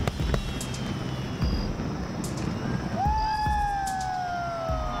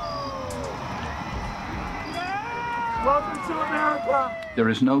 Welcome to America. There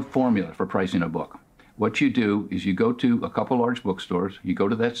is no formula for pricing a book. What you do is you go to a couple large bookstores, you go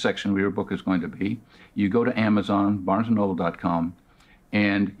to that section where your book is going to be, you go to Amazon, BarnesandNoble.com,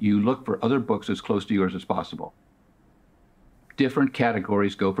 and you look for other books as close to yours as possible. Different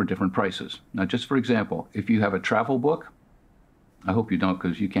categories go for different prices. Now, just for example, if you have a travel book, I hope you don't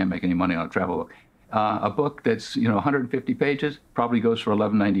because you can't make any money on a travel book. A book that's 150 pages probably goes for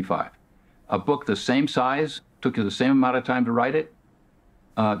 $11.95. A book the same size, took you the same amount of time to write it,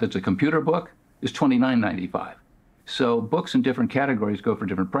 that's a computer book, is $29.95. So books in different categories go for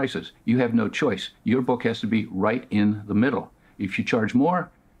different prices. You have no choice. Your book has to be right in the middle. If you charge more,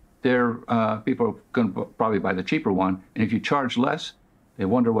 people are going to probably buy the cheaper one. And if you charge less, they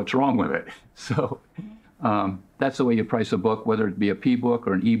wonder what's wrong with it. So that's the way you price a book, whether it be a P-book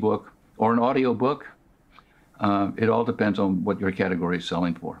or an e-book or an audio book. It all depends on what your category is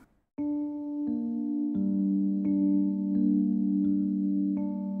selling for.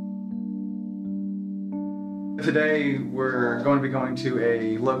 Today, we're going to be going to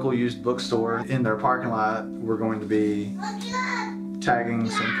a local used bookstore. In their parking lot, we're going to be tagging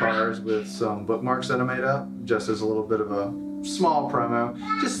some cars with some bookmarks that I made up, just as a little bit of a small promo,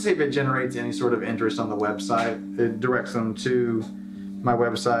 just to see if it generates any sort of interest on the website. It directs them to my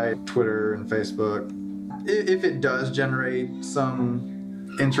website, Twitter, and Facebook. If it does generate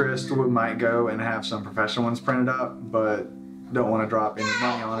some interest, we might go and have some professional ones printed up, but don't want to drop any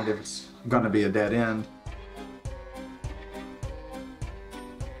money on it if it's going to be a dead end.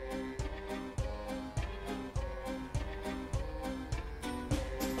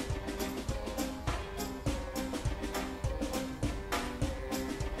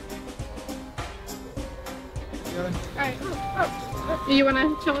 Alright. Do you want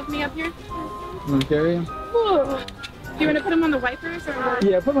to chill with me up here? You want to carry him? Ooh. Do you want to put them on the wipers or?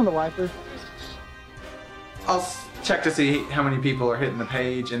 Yeah, put them on the wipers. I'll check to see how many people are hitting the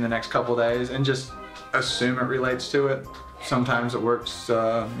page in the next couple days and just assume it relates to it. Sometimes it works,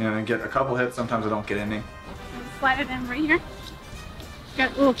 get a couple hits, sometimes I don't get any. Slide it in right here.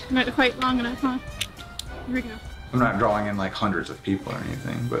 Not quite long enough, huh? Here we go. I'm not drawing in like hundreds of people or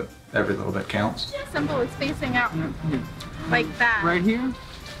anything, but every little bit counts. Simple is spacing out like that. Right here?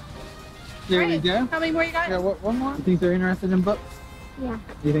 There we go. How many more you got? Yeah, one more. You think they're interested in books? Yeah.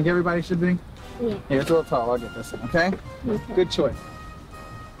 You think everybody should be? Yeah. Here, it's a little tall. I'll get this one, okay? Okay. Good choice.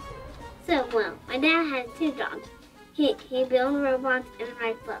 So, well, my dad had 2 jobs. He built robots and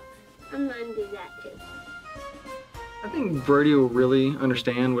write books. I'm going to do that too. I think Brody will really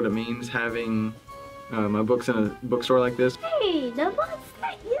understand what it means having my books in a bookstore like this. Hey, the books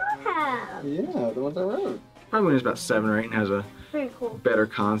that you have. Yeah, the ones I wrote. Probably when he's about 7 or 8 and has a Very cool. better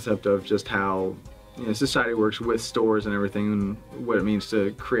concept of just how society works with stores and everything and what it means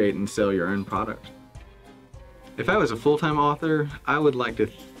to create and sell your own product. If I was a full-time author, I would like to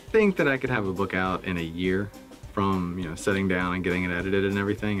think that I could have a book out in a year from sitting down and getting it edited and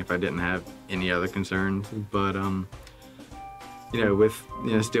everything if I didn't have any other concerns. But with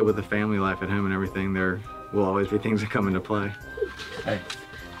still with the family life at home and everything, there will always be things that come into play. Hey,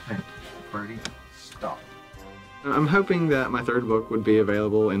 Birdie, stop. I'm hoping that my 3rd book would be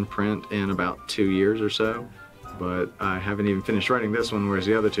available in print in about 2 years or so, but I haven't even finished writing this one, whereas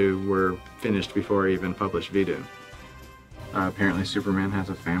the other 2 were finished before I even published Vidu. Apparently Superman has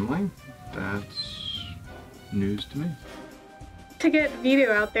a family. That's news to me. To get Vidu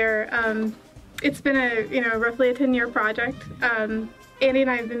out there, it's been a roughly a 10-year project. Andy and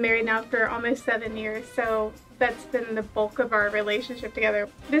I have been married now for almost 7 years, so that's been the bulk of our relationship together.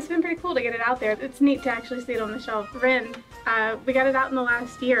 It's been pretty cool to get it out there. It's neat to actually see it on the shelf. Ren, we got it out in the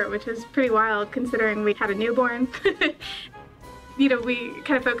last year, which was pretty wild considering we had a newborn. We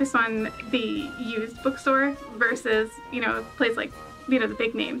kind of focus on the used bookstore versus, a place like, the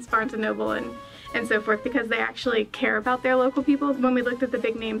big names, Barnes & Noble and so forth, because they actually care about their local people. When we looked at the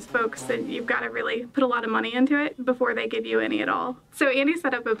big names folks, you've got to really put a lot of money into it before they give you any at all. So Andy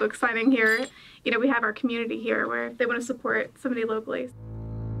set up a book signing here. We have our community here where they want to support somebody locally.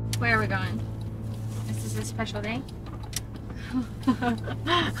 Where are we going? This is a special day?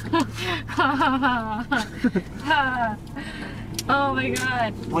 Oh my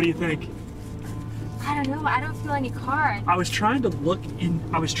god. What do you think? I don't know. I don't feel any card. I was trying to look in.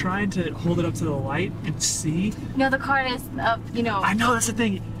 I was trying to hold it up to the light and see. No, the card is, I know, that's the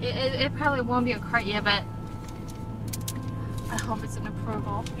thing. It probably won't be a card yet, but I hope it's an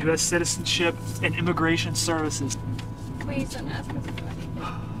approval. U.S. Citizenship and Immigration Services. Please don't ask us for anything.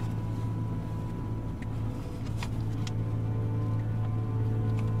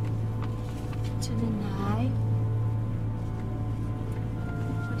 To deny?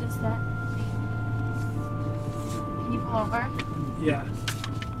 What does that mean? Can you pull over? Yeah.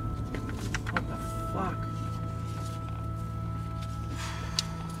 What the fuck?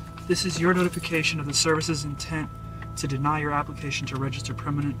 This is your notification of the service's intent to deny your application to register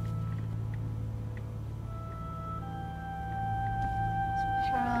permanent.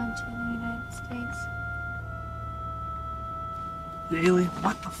 Travel to the United States. The alien.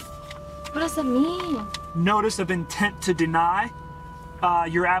 What the f? What does that mean? Notice of intent to deny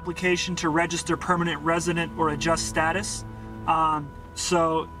your application to register permanent resident or adjust status.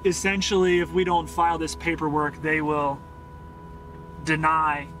 So essentially, if we don't file this paperwork, they will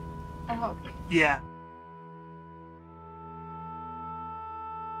deny. I hope. Yeah.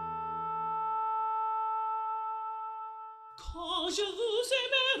 Quand je vous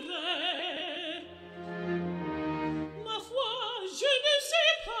aimerai, ma foi, je ne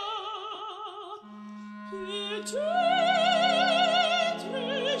sais pas, peut-être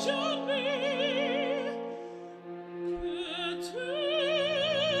jamais, peut-être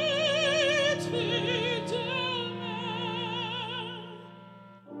demain,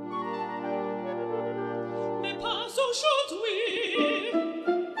 mais pas aujourd'hui,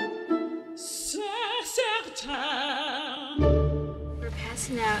 c'est certain. We're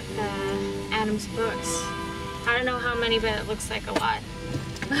passing out Adam's books. I don't know how many, but it looks like a lot.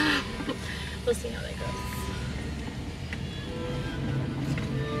 We'll see how that goes.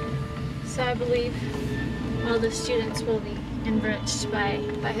 So I believe all the students will be enriched by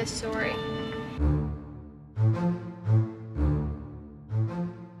his story.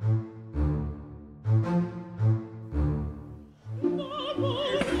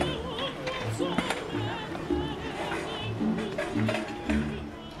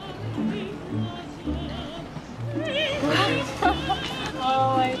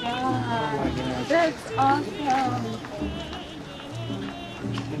 Oh my god. That's awesome.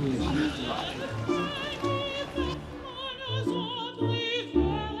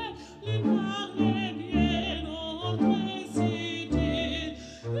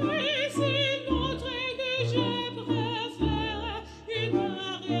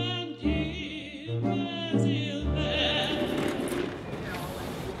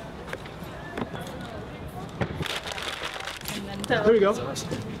 There you go.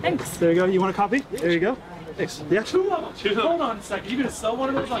 Thanks. There you go. You want a copy? There you go. Thanks. Yeah. 2 of them. Hold on a second. You gonna sell one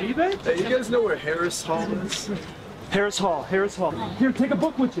of those on eBay? Hey, you guys know where Harris Hall is? Harris Hall. Harris Hall. Here, take a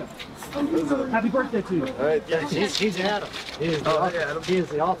book with you. Happy birthday to you. All right. Yeah, he's Adam. He is the author. Adam. He is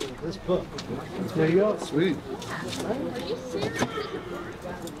the author of this book. There you go. Sweet.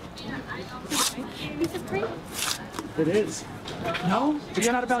 It is. No?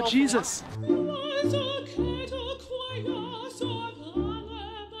 Forget not about Jesus.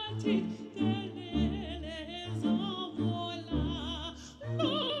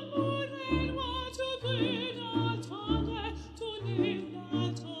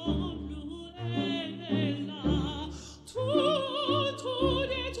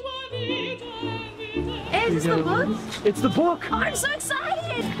 Is this the book? It's the book. Oh, I'm so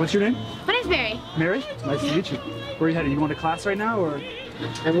excited. What's your name? My name's Mary. Mary? Nice to meet you. Where are you headed? You going to class right now, or?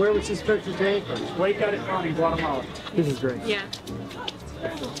 And where was this picture taken? Wake out at Connie, Guatemala. This is great. Yeah.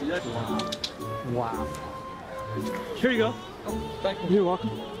 Wow. Here you go. Thank you. You're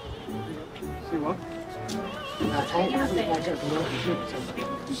welcome. You're welcome.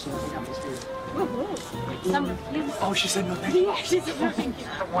 Oh, she said no thank you. Yeah, she said no thank you.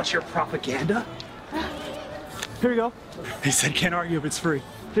 I want your propaganda. Here you go. He said can't argue if it's free.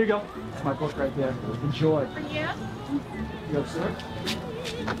 Here you go. It's my book right there. Enjoy. Yeah. Yes, sir.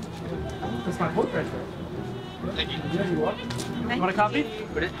 That's my book right there. Thank you. Yeah, you want? You want a copy?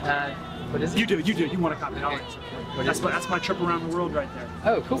 What is it? You do. You want a copy? All right. That's my trip around the world right there.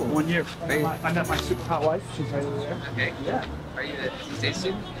 Oh, cool. 1 year. I met my super hot wife. She's right over there. Okay. Yeah. Are you a state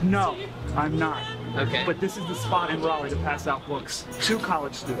student? No, I'm not. Okay. But this is the spot in Raleigh to pass out books to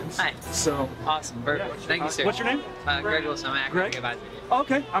college students. Nice. So. Awesome. Perfect. Yeah. Thank you, sir. What's your name? Greg Wilson. I'm an academic advisor.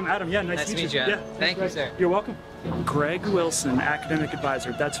 Okay, I'm Adam. Yeah, nice to meet you. Adam. Yeah. Thank you, sir. You're welcome. Greg Wilson, academic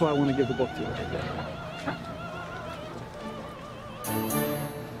advisor. That's who I want to give the book to.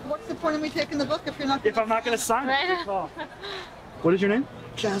 What's the point of me taking the book if you're not? If I'm not going to sign it, what is your name?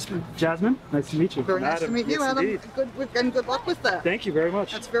 Jasmine. Jasmine, nice to meet you. Very nice to meet you, Yes, Adam. indeed. Good luck with that. Thank you very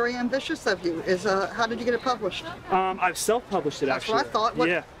much. That's very ambitious of you. How did you get it published? I've self-published it That's actually. what I thought.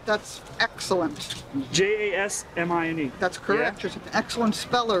 Yeah. That's excellent. Jasmine. That's correct. You're an excellent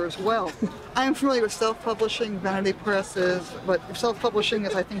speller as well. I am familiar with self-publishing, vanity presses, but self-publishing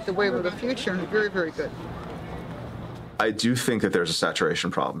is, I think, the wave of the future, and very, very good. I do think that there's a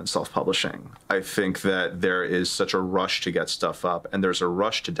saturation problem in self-publishing. I think that there is such a rush to get stuff up, and there's a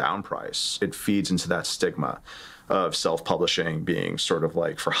rush to downprice. It feeds into that stigma of self-publishing being sort of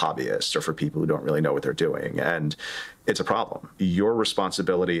like for hobbyists or for people who don't really know what they're doing, and it's a problem. Your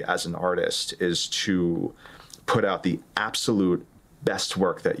responsibility as an artist is to put out the absolute best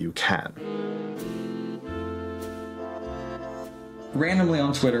work that you can. Randomly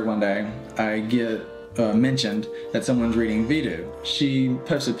on Twitter one day, I get mentioned that someone's reading Vidu. She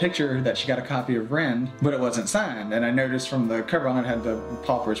posted a picture that she got a copy of Rend, but it wasn't signed. And I noticed from the cover on it had the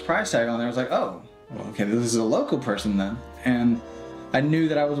Pauper's price tag on there. I was like, oh, well, okay, this is a local person then. And I knew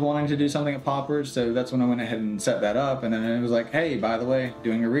that I was wanting to do something at Pauper's, so that's when I went ahead and set that up. And then it was like, hey, by the way,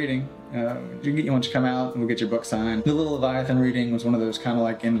 doing a reading. You want to come out and we'll get your book signed. The Little Leviathan reading was one of those kind of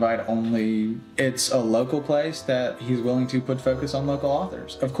like invite only. It's a local place that he's willing to put focus on local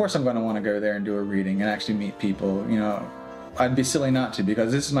authors. Of course I'm going to want to go there and do a reading and actually meet people. You know, I'd be silly not to,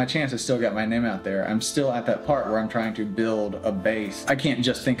 because this is my chance to still get my name out there. I'm still at that part where I'm trying to build a base. I can't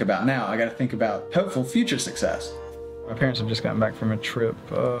just think about now. I got to think about hopeful future success. My parents have just gotten back from a trip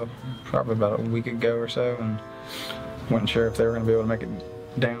probably about a week ago or so, and wasn't sure if they were going to be able to make it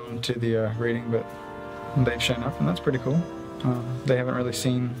down to the reading, but they've shown up, and that's pretty cool. They haven't really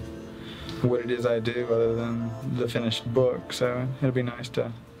seen what it is I do other than the finished book, so it'll be nice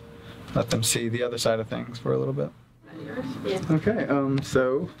to let them see the other side of things for a little bit. Okay,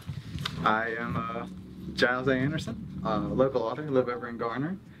 so I am Giles A. Anderson, a local author, live over in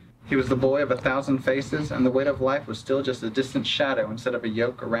Garner. He was the boy of 1,000 faces, and the weight of life was still just a distant shadow instead of a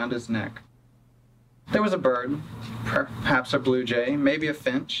yoke around his neck. There was a bird, perhaps a blue jay, maybe a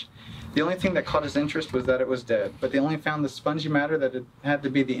finch. The only thing that caught his interest was that it was dead, but they only found the spongy matter that it had to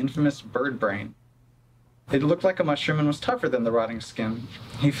be the infamous bird brain. It looked like a mushroom and was tougher than the rotting skin.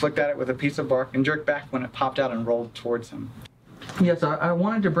 He flicked at it with a piece of bark and jerked back when it popped out and rolled towards him. Yes, I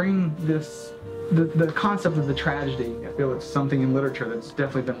wanted to bring this, the concept of the tragedy. I feel it's something in literature that's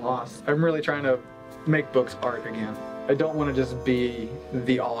definitely been lost. I'm really trying to make books art again. I don't want to just be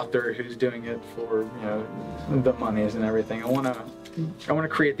the author who's doing it for, you know, the monies and everything. I want to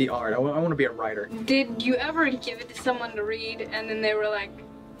create the art. I want to be a writer. Did you ever give it to someone to read and then they were like,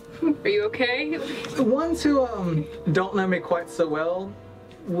 are you okay? The ones who don't know me quite so well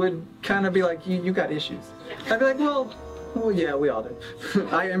would kind of be like, you got issues. I'd be like, well, Well, yeah, we all do.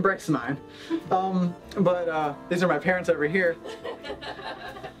 I embrace mine. But these are my parents over here.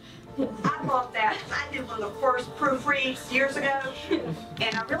 I bought that. I did one of the first proofreads years ago,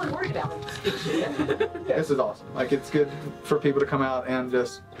 and I'm really worried about it. This is awesome. Like, it's good for people to come out and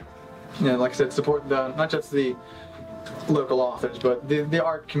just, you know, like I said, support not just the local authors, but the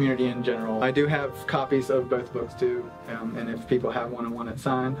art community in general. I do have copies of both books too, and if people have one and want it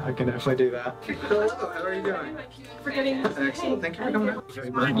signed, I can definitely do that. Hello, how are you doing? For getting this. Excellent, thank you for coming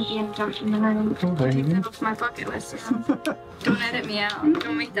out. Want to be in a documentary. That was my bucket list. Don't edit me out.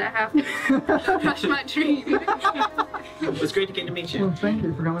 Don't make that happen. Crush my dream. It was great to get to meet you. Well, thank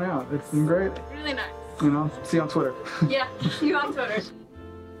you for coming out. It's been great. Really nice. You know, see you on Twitter. Yeah, see you on Twitter.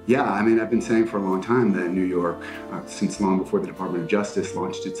 Yeah, I mean, I've been saying for a long time that New York, since long before the Department of Justice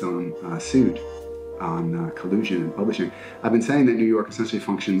launched its own suit on collusion in publishing, I've been saying that New York essentially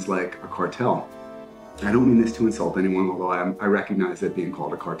functions like a cartel. I don't mean this to insult anyone, although I recognize that being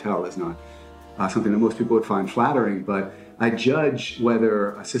called a cartel is not something that most people would find flattering, but I judge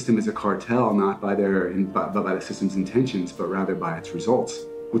whether a system is a cartel not by by the system's intentions, but rather by its results.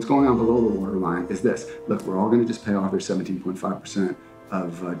 What's going on below the waterline is this. Look, we're all going to just pay authors 17.5%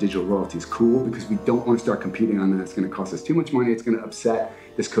 of digital royalties. Cool, because we don't want to start competing on that. It's going to cost us too much money. It's going to upset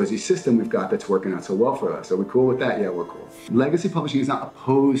this cozy system we've got that's working out so well for us. Are we cool with that? Yeah, we're cool. Legacy publishing is not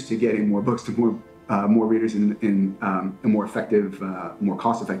opposed to getting more books to more readers in a more effective, more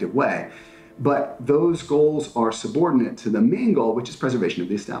cost-effective way. But those goals are subordinate to the main goal, which is preservation of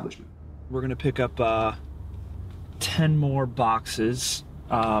the establishment. We're going to pick up 10 more boxes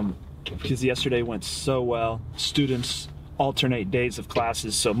because yesterday went so well. Students alternate days of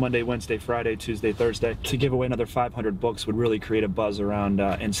classes, so Monday, Wednesday, Friday, Tuesday, Thursday. To give away another 500 books would really create a buzz around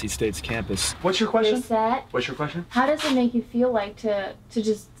NC State's campus. What's your question? Is that, What's your question? how does it make you feel like to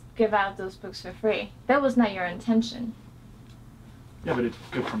just give out those books for free? That was not your intention. Yeah, but it's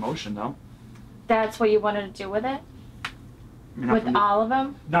good promotion, though. That's what you wanted to do with it? I mean, not With from the- all of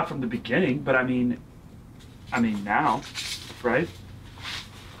them? Not from the beginning, but I mean now, right?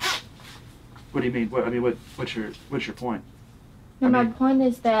 What do you mean? What's your point? No, my point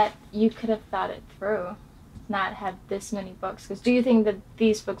is that you could have thought it through, not have this many books. Because do you think that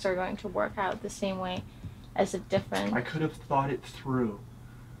these books are going to work out the same way as a different? I could have thought it through.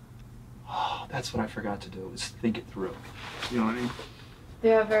 Oh, that's what I forgot to do, is think it through. You know what I mean?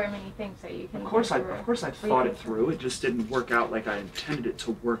 There are very many things that you can. Of course I think thought it through. It just didn't work out like I intended it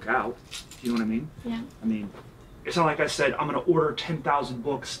to work out. Do you know what I mean? Yeah. I mean, it's not like I said I'm gonna order 10,000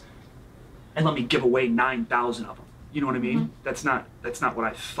 books and let me give away 9,000 of them. You know what I mean? Mhm. That's not what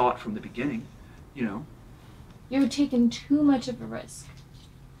I thought from the beginning. You know. You're taking too much of a risk.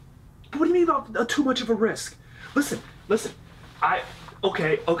 But what do you mean about too much of a risk? Listen.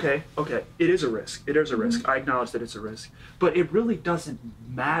 Okay. It is a risk. It is a risk. I acknowledge that it's a risk. But it really doesn't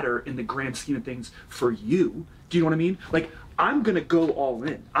matter in the grand scheme of things for you. Do you know what I mean? Like, I'm gonna go all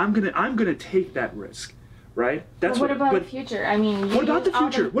in. I'm gonna take that risk, right? But what about the future? I mean, What about the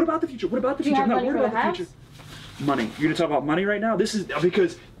future? What about the future? What about the Do you future? have I'm not money worried for about the the future. Money. You're gonna talk about money right now? This is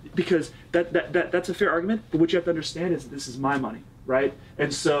because that's a fair argument. But what you have to understand is this is my money, right?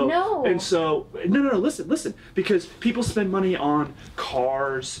 And so No. no. Listen. Because people spend money on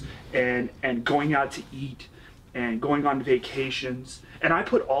cars and going out to eat and going on vacations, and I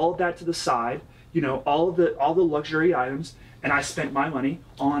put all of that to the side. You know, all the luxury items, and I spent my money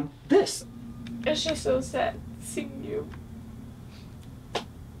on this. It's just so sad seeing you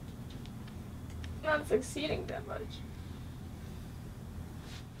not succeeding that much.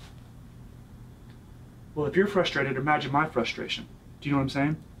 Well, if you're frustrated, imagine my frustration. Do you know what I'm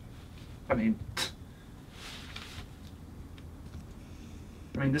saying? I mean,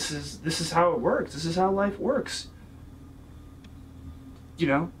 this is how it works. This is how life works. You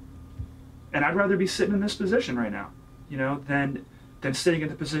know? And I'd rather be sitting in this position right now, you know, than sitting in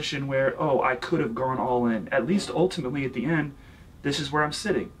the position where, oh, I could have gone all in. At least ultimately at the end, this is where I'm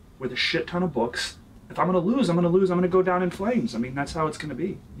sitting with a shit ton of books. If I'm going to lose, I'm going to lose. I'm going to go down in flames. I mean, that's how it's going to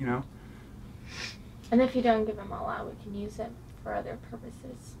be, you know? And if you don't give them all out, we can use it for other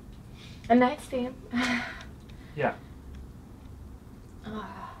purposes. A nightstand. Yeah.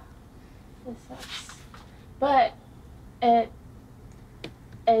 This sucks. But it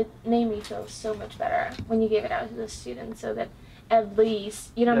made me feel so much better when you gave it out to the students, so that at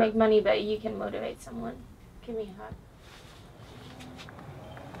least you don't make money, but you can motivate someone. Give me a hug.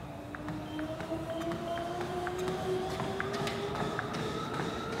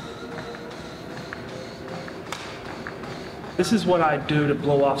 This is what I do to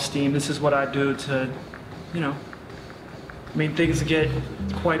blow off steam. This is what I do to, you know, mean, things get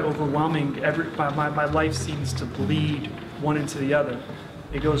quite overwhelming. My life seems to bleed one into the other.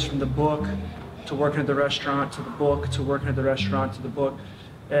 It goes from the book to working at the restaurant to the book to working at the restaurant to the book,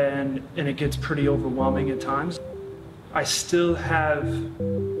 and it gets pretty overwhelming at times. I still have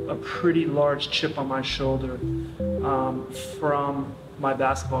a pretty large chip on my shoulder from my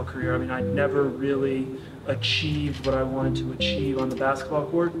basketball career. I mean, I never really achieved what I wanted to achieve on the basketball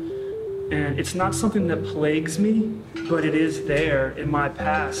court. And it's not something that plagues me, but it is there in my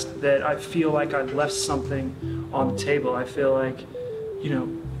past that I feel like I left something on the table. I feel like, you know,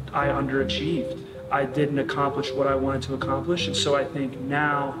 I underachieved. I didn't accomplish what I wanted to accomplish. And so I think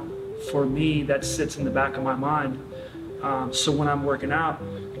now, for me, that sits in the back of my mind. So when I'm working out,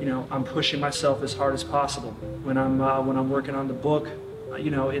 you know, I'm pushing myself as hard as possible. When I'm working on the book,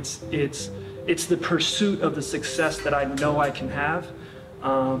 you know, it's the pursuit of the success that I know I can have.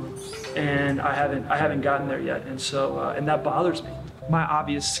 And I haven't gotten there yet, and so and that bothers me. My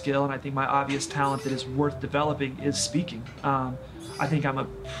obvious skill, and I think my obvious talent that is worth developing, is speaking. I think I'm a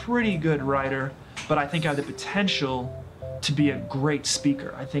pretty good writer, but I think I have the potential to be a great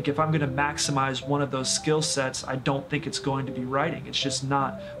speaker. I think if I'm going to maximize one of those skill sets, I don't think it's going to be writing. It's just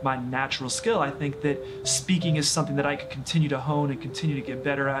not my natural skill. I think that speaking is something that I could continue to hone and continue to get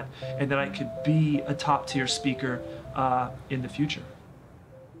better at, and that I could be a top-tier speaker in the future.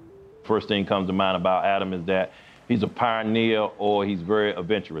 First thing comes to mind about Adam is that he's a pioneer, or he's very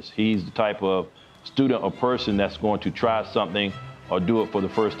adventurous. He's the type of student or person that's going to try something or do it for the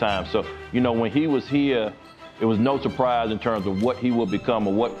first time. So, you know, when he was here, it was no surprise in terms of what he would become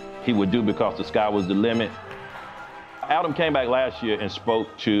or what he would do, because the sky was the limit. Adam came back last year and spoke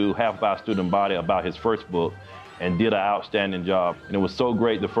to half of our student body about his first book and did an outstanding job. And it was so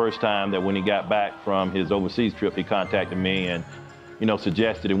great the first time that when he got back from his overseas trip, he contacted me and, you know,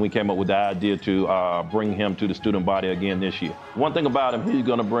 suggested, and we came up with the idea to bring him to the student body again this year. One thing about him, he's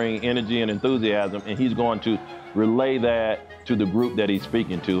going to bring energy and enthusiasm, and he's going to relay that to the group that he's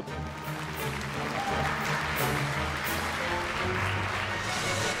speaking to.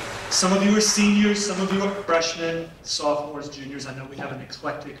 Some of you are seniors, some of you are freshmen, sophomores, juniors. I know we have an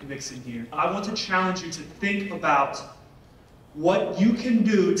eclectic mix in here. I want to challenge you to think about what you can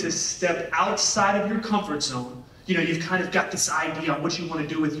do to step outside of your comfort zone. You know, you've kind of got this idea on what you want to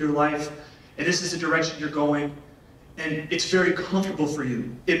do with your life, and this is the direction you're going, and it's very comfortable for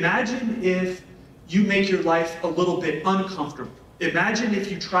you. Imagine if you make your life a little bit uncomfortable. Imagine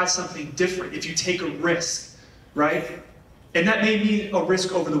if you try something different, if you take a risk, right? And that may mean a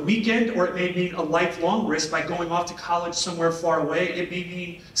risk over the weekend, or it may mean a lifelong risk by going off to college somewhere far away. It may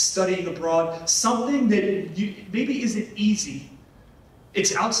mean studying abroad, something that maybe isn't easy.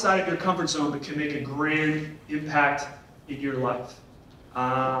 It's outside of your comfort zone, but can make a grand impact in your life.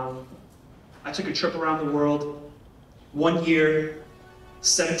 I took a trip around the world, 1 year,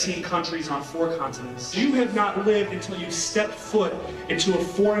 17 countries on 4 continents. You have not lived until you stepped foot into a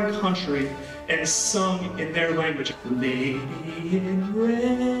foreign country and sung in their language. Lady in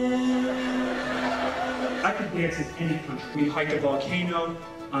red. I could dance in any country. We hiked a volcano.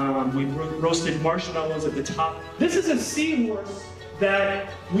 We roasted marshmallows at the top. This is a seahorse that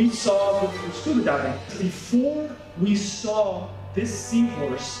we saw with scuba diving. Before we saw this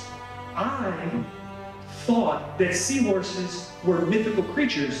seahorse, I thought that seahorses were mythical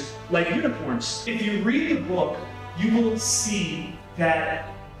creatures like unicorns. If you read the book, you will see that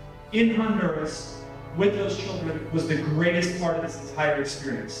in Honduras, with those children, was the greatest part of this entire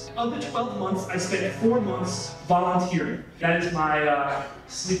experience. Of the 12 months, I spent 4 months volunteering. That is my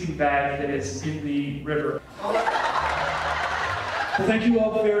sleeping bag that is in the river. Well, thank you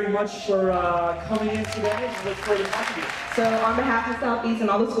all very much for coming in today. I look forward to talking to you. So on behalf of Southeast and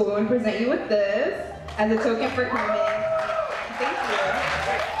all the school, we're going to present you with this as a token for coming. Thank you.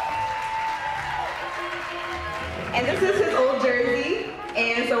 And this is his old jersey.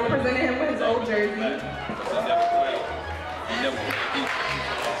 And so we're presenting him with his old jersey.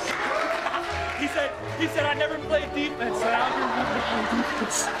 He said I never played defense, so now I'm going to play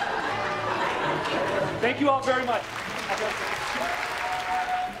defense. Thank you all very much.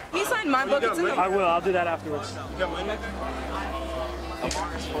 Can you sign my book? I will. I'll do that afterwards.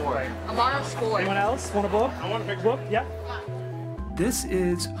 Amara scored. Anyone else want a book? I want a big book. Yeah. This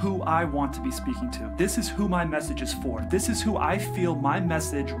is who I want to be speaking to. This is who my message is for. This is who I feel my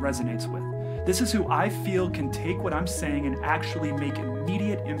message resonates with. This is who I feel can take what I'm saying and actually make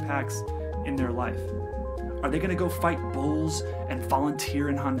immediate impacts in their life. Are they going to go fight bulls and volunteer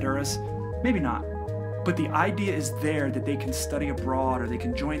in Honduras? Maybe not. But the idea is there that they can study abroad, or they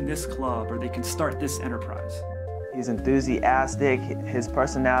can join this club, or they can start this enterprise. He's enthusiastic. His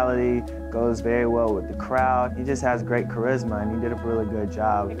personality goes very well with the crowd. He just has great charisma, and he did a really good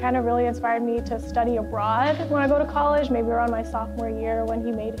job. It kind of really inspired me to study abroad when I go to college, maybe around my sophomore year when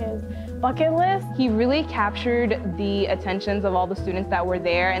he made his bucket list. He really captured the attentions of all the students that were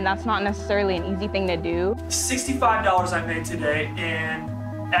there, and that's not necessarily an easy thing to do. $65 I made today, and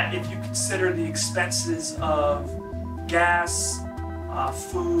if you consider the expenses of gas,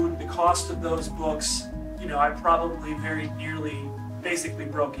 food, the cost of those books, you know, I probably very nearly basically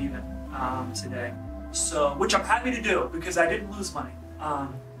broke even today. So, which I'm happy to do because I didn't lose money.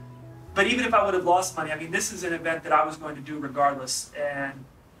 But even if I would have lost money, I mean, this is an event that I was going to do regardless, and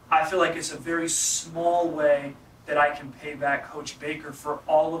I feel like it's a very small way that I can pay back Coach Baker for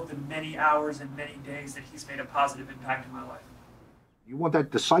all of the many hours and many days that he's made a positive impact in my life. You want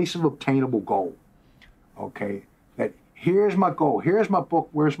that decisive, obtainable goal, okay? That here's my goal, here's my book,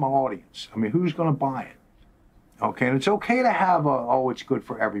 where's my audience? I mean, who's gonna buy it? Okay, and it's okay to have a, oh, it's good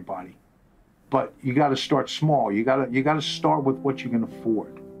for everybody, but you gotta start small. You gotta start with what you can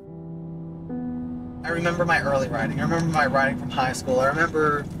afford. I remember my early writing. I remember my writing from high school. I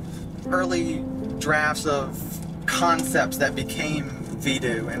remember early drafts of concepts that became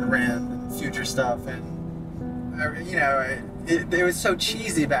Vidu and Ren and future stuff, and you know, it was so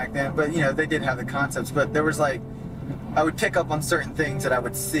cheesy back then, but you know, they did have the concepts, but there was like, I would pick up on certain things that I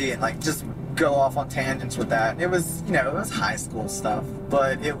would see and like just go off on tangents with that. It was, you know, it was high school stuff,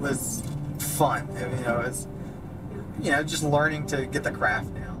 but it was fun. You know, it was, you know, just learning to get the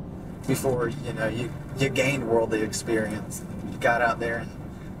craft down before, you know, you gained worldly experience. You got out there and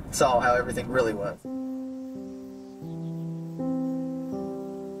saw how everything really was.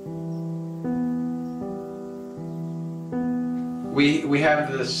 We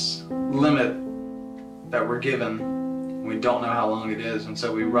have this limit that we're given. We don't know how long it is, and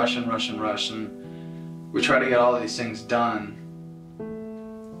so we rush and rush and rush, and we try to get all of these things done.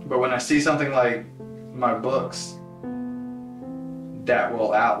 But when I see something like my books that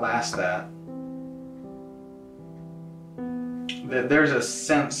will outlast that, there's a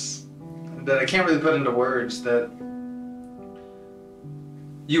sense that I can't really put into words that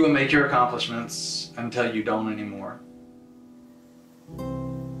you will make your accomplishments until you don't anymore.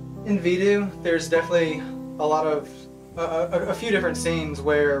 In Vidu, there's definitely a lot of a few different scenes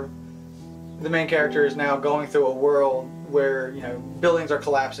where the main character is now going through a world where, you know, buildings are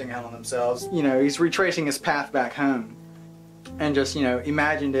collapsing in on themselves. You know, he's retracing his path back home and just, you know,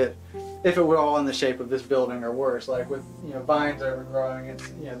 imagined it if it were all in the shape of this building or worse, like with, you know, vines overgrowing, it's,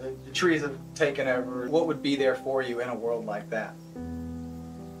 you know, the trees have taken over. What would be there for you in a world like that?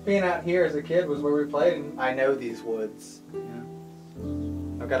 Being out here as a kid was where we played, and I know these woods, you know.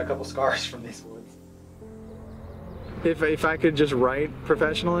 I've got a couple scars from these woods. If I could just write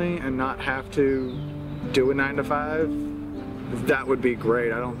professionally and not have to do a 9-to-5, that would be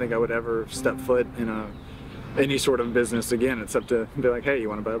great. I don't think I would ever step foot in any sort of business again, except to be like, hey, you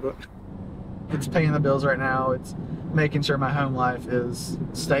want to buy a book? It's paying the bills right now. It's making sure my home life is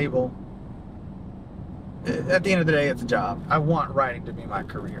stable. At the end of the day, it's a job. I want writing to be my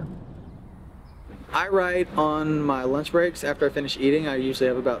career. I write on my lunch breaks after I finish eating. I usually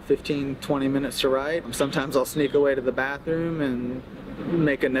have about 15-20 minutes to write. Sometimes I'll sneak away to the bathroom and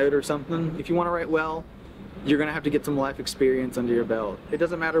make a note or something. If you want to write well, you're going to have to get some life experience under your belt. It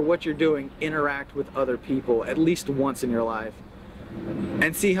doesn't matter what you're doing, interact with other people at least once in your life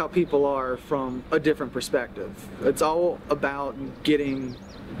and see how people are from a different perspective. It's all about getting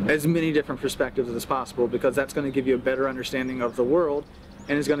as many different perspectives as possible, because that's going to give you a better understanding of the world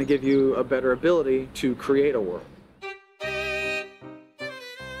and is going to give you a better ability to create a world. I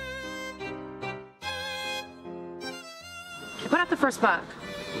put out the first book,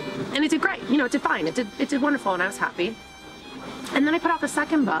 and it did great. You know, it did fine. It did wonderful, and I was happy. And then I put out the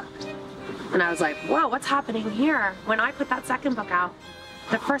second book, and I was like, whoa, what's happening here? When I put that second book out,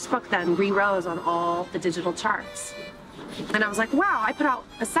 the first book then re-rose on all the digital charts. And I was like, wow, I put out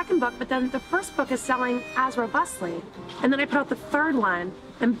a second book, but then the first book is selling as robustly. And then I put out the third one,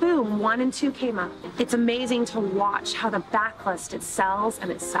 and boom, 1 and 2 came up. It's amazing to watch how the backlist, it sells and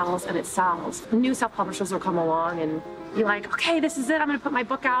it sells and it sells. New self-publishers will come along and be like, okay, this is it, I'm gonna put my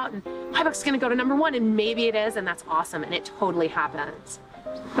book out, and my book's gonna go to #1, and maybe it is, and that's awesome, and it totally happens.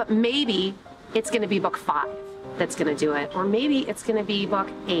 But maybe it's gonna be book 5 that's gonna do it, or maybe it's gonna be book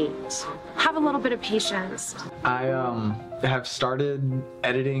 8. Have a little bit of patience. I have started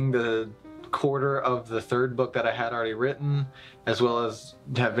editing the quarter of the third book that I had already written, as well as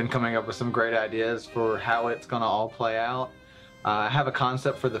have been coming up with some great ideas for how it's gonna all play out. I have a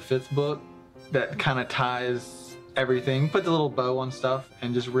concept for the 5th book that kind of ties everything, puts a little bow on stuff,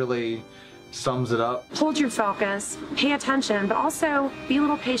 and just really sums it up. Hold your focus, pay attention, but also be a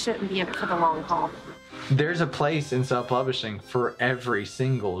little patient and be in it for the long haul. There's a place in self-publishing for every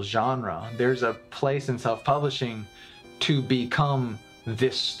single genre. There's a place in self-publishing to become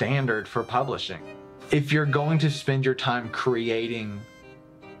this standard for publishing. If you're going to spend your time creating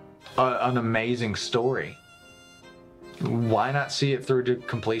an amazing story, why not see it through to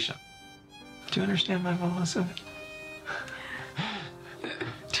completion? Do you understand my Melissa?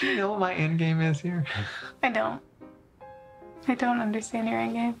 Do you know what my end game is here? I don't. I don't understand your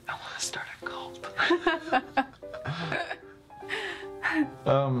end game. I want to start a cult.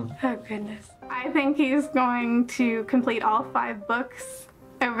 Oh goodness. I think he's going to complete all 5 books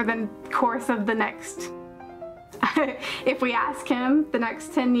over the course of the next, if we ask him, the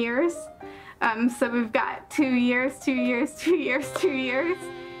next 10 years. So we've got 2 years, 2 years, 2 years, 2 years,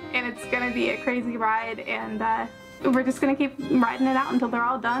 and it's gonna be a crazy ride, and we're just gonna keep riding it out until they're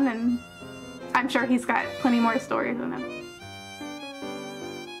all done, and I'm sure he's got plenty more stories in him.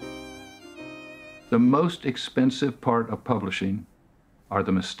 The most expensive part of publishing are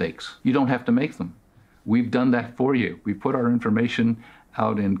the mistakes. You don't have to make them. We've done that for you. We put our information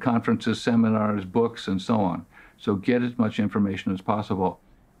out in conferences, seminars, books, and so on. So get as much information as possible.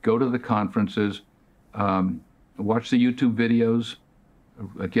 Go to the conferences, watch the YouTube videos,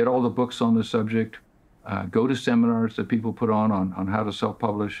 get all the books on the subject, go to seminars that people put on how to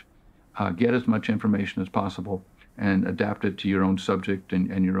self-publish, get as much information as possible, and adapt it to your own subject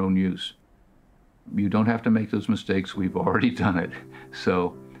and your own use. You don't have to make those mistakes. We've already done it.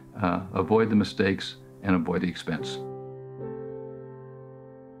 So avoid the mistakes and avoid the expense.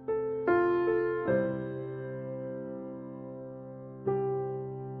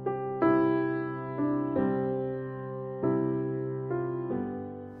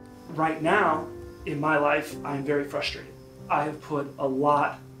 Right now, in my life, I am very frustrated. I have put a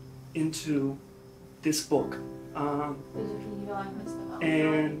lot into this book,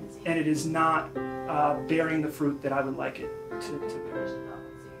 and it is not bearing the fruit that I would like it to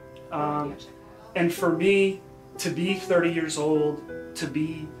bear. And for me, to be 30 years old, to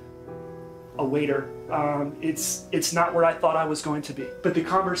be a waiter, it's not where I thought I was going to be. But the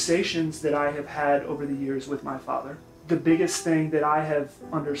conversations that I have had over the years with my father, the biggest thing that I have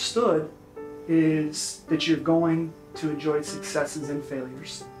understood is that you're going to enjoy successes and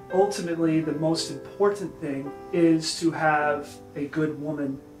failures. Ultimately, the most important thing is to have a good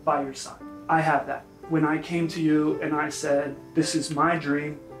woman by your side. I have that. When I came to you and I said, this is my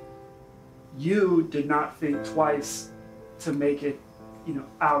dream, you did not think twice to make it,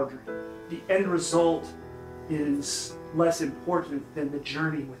 our dream. The end result is less important than the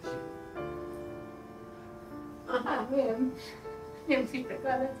journey with you. Wiem ci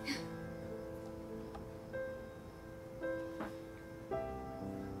przekładać.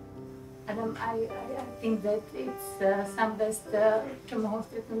 Adam, I think that it's some best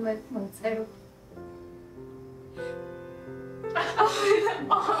demonstrated myself.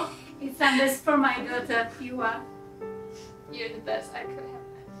 It's some best for my daughter, Fiwa. You're the best I could have.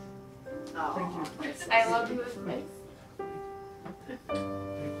 Oh, thank you. I love you.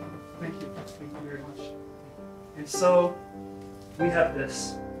 Thank you very much. And so, we have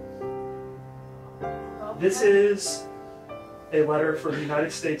this. This is a letter from the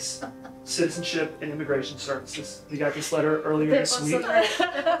United States Citizenship and Immigration Services. We got this letter earlier this week.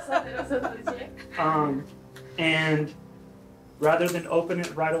 And rather than open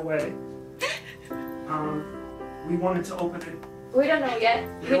it right away, we wanted to open it. We don't know yet.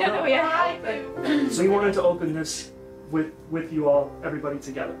 We don't know yet. So we wanted to open this with you all, everybody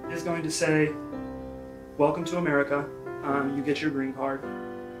together. It's going to say, welcome to America, you get your green card,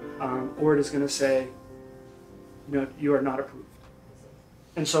 or it is going to say, you are not approved.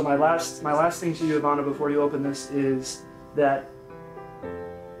 And so my last thing to you, Ivana, before you open this is that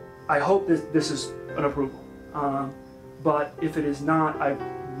I hope this is an approval, but if it is not, I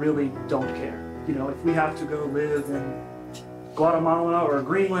really don't care. If we have to go live in Guatemala or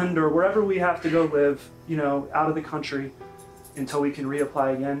Greenland or wherever we have to go live, out of the country until we can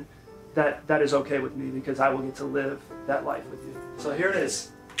reapply again, that is okay with me because I will get to live that life with you. So here it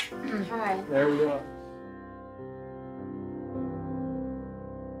is. Hi. There we go.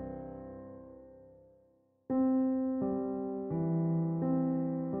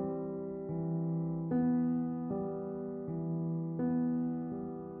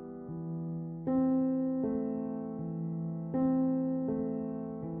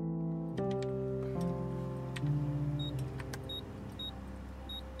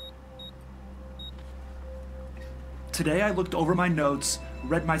 Today I looked over my notes,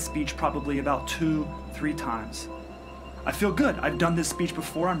 read my speech probably about 2-3 times. I feel good. I've done this speech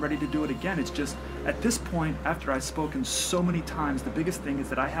before. I'm ready to do it again. It's just, at this point, after I've spoken so many times, the biggest thing is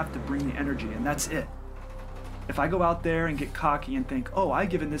that I have to bring the energy, and that's it. If I go out there and get cocky and think, oh, I've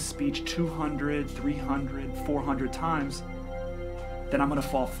given this speech 200, 300, 400 times, then I'm gonna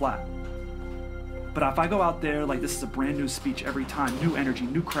fall flat. But if I go out there like this is a brand new speech every time, new energy,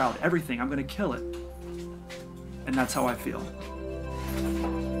 new crowd, everything, I'm gonna kill it. And that's how I feel.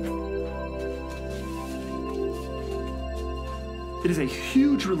 It is a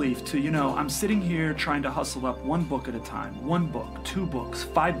huge relief to, I'm sitting here trying to hustle up one book at a time, 1 book, 2 books,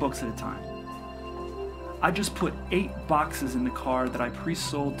 5 books at a time. I just put 8 boxes in the car that I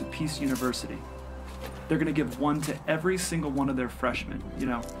pre-sold to Peace University. They're gonna give one to every single one of their freshmen,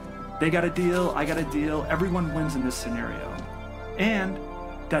 They got a deal, I got a deal, everyone wins in this scenario. And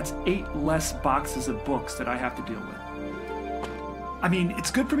that's 8 less boxes of books that I have to deal with. I mean, it's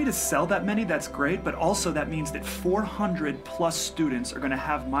good for me to sell that many, that's great, but also that means that 400 plus students are gonna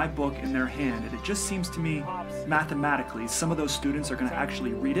have my book in their hand. And it just seems to me, mathematically, some of those students are gonna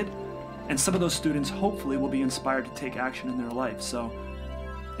actually read it, and some of those students hopefully will be inspired to take action in their life. So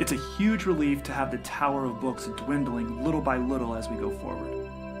it's a huge relief to have the tower of books dwindling little by little as we go forward.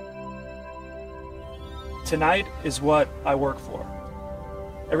 Tonight is what I work for.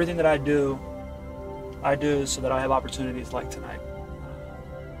 Everything that I do so that I have opportunities like tonight.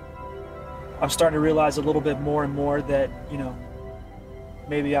 I'm starting to realize a little bit more and more that,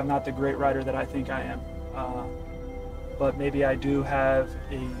 maybe I'm not the great writer that I think I am, but maybe I do have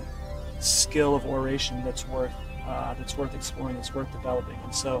a skill of oration that's worth exploring, that's worth developing.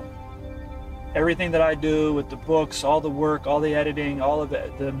 And so everything that I do with the books, all the work, all the editing, all of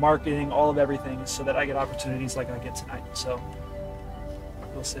it, the marketing, all of everything is so that I get opportunities like I get tonight. So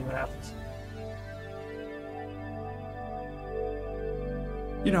we'll see what happens.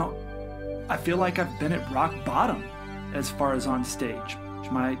 I feel like I've been at rock bottom as far as on stage.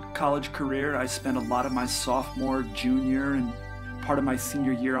 My college career, I spent a lot of my sophomore, junior, and part of my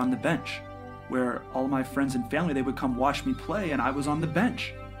senior year on the bench, where all of my friends and family, they would come watch me play, and I was on the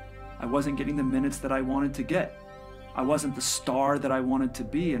bench. I wasn't getting the minutes that I wanted to get. I wasn't the star that I wanted to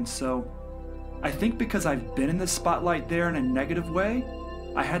be, and so I think because I've been in the spotlight there in a negative way,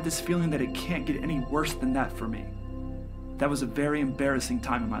 I had this feeling that it can't get any worse than that for me. That was a very embarrassing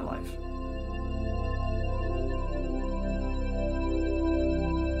time in my life.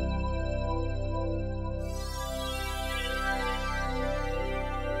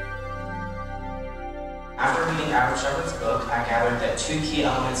 After reading Adam Shepard's book, I gathered that 2 key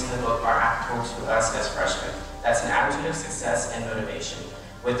elements in the book are applicable to us as freshmen. That's an attitude of success and motivation.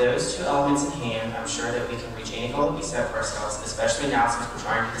 With those 2 elements in hand, I'm sure that we can reach any goal that we set for ourselves, especially now since we're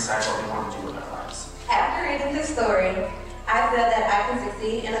trying to decide what we want to do with our lives. After reading this story, I feel that I can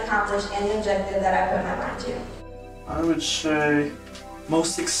succeed and accomplish any objective that I put my mind to. I would say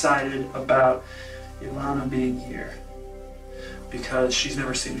most excited about Ilana being here, because she's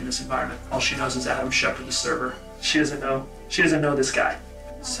never seen me in this environment. All she knows is Adam Shepard, the server. She doesn't know this guy.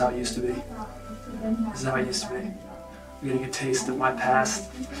 This is how it used to be. This is how it used to be. I'm getting a taste of my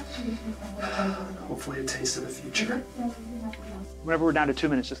past. Hopefully a taste of the future. Whenever we're down to 2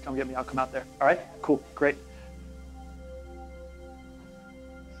 minutes, just come get me. I'll come out there. All right? Cool. Great.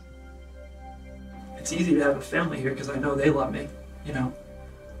 It's easy to have a family here because I know they love me,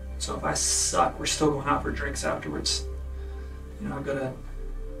 So if I suck, we're still going out for drinks afterwards. I've got to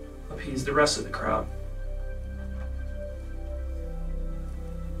appease the rest of the crowd.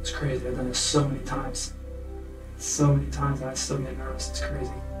 It's crazy. I've done this so many times. So many times, and I still get nervous. It's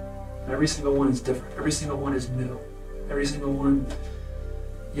crazy. Every single one is different. Every single one is new. Every single one,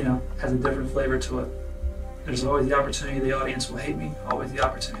 has a different flavor to it. There's always the opportunity the audience will hate me, always the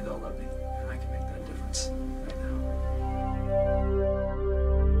opportunity they'll love me, and I can make that difference right now.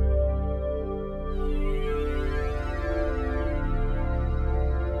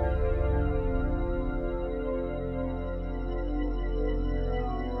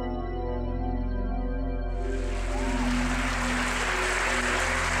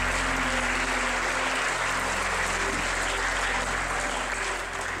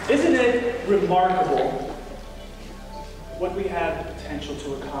 Isn't it remarkable what we have the potential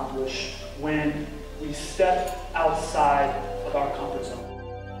to accomplish when we step outside of our comfort zone?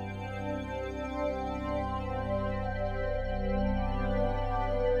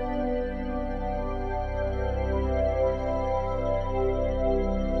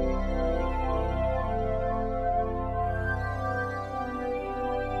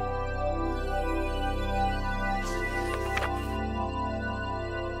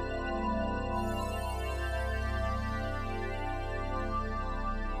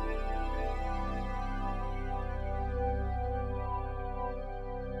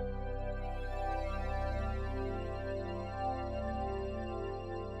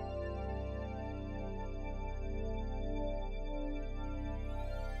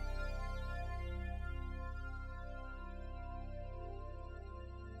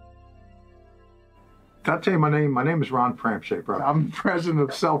 I'll tell you my name. My name is Ron Pramshaper. I'm president of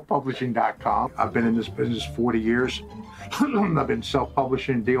selfpublishing.com. I've been in this business 40 years. I've been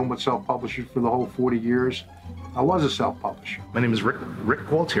self-publishing, dealing with self-publishers for the whole 40 years. I was a self-publisher. My name is Rick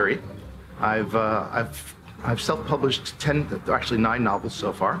Gualtieri. I've self-published 9 novels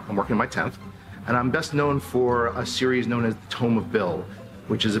so far. I'm working on my 10th. And I'm best known for a series known as The Tome of Bill,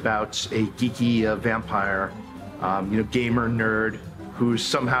 which is about a geeky vampire, gamer nerd who's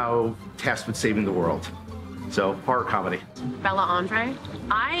somehow tasked with saving the world. So, horror comedy. Bella Andre.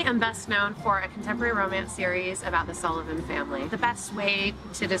 I am best known for a contemporary romance series about the Sullivan family. The best way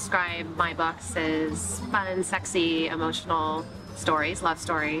to describe my books is fun, sexy, emotional stories, love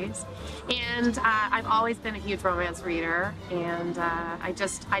stories. And I've always been a huge romance reader, and I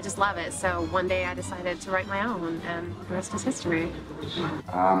just love it. So one day I decided to write my own, and the rest is history.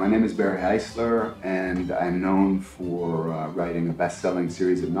 My name is Barry Eisler, and I'm known for writing a best-selling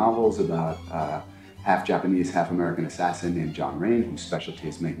series of novels about half Japanese, half American assassin named John Rain, whose specialty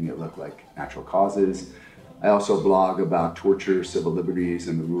is making it look like natural causes. I also blog about torture, civil liberties,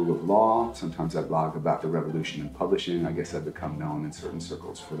 and the rule of law. Sometimes I blog about the revolution in publishing. I guess I've become known in certain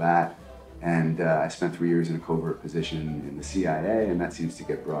circles for that. And I spent 3 years in a covert position in the CIA, and that seems to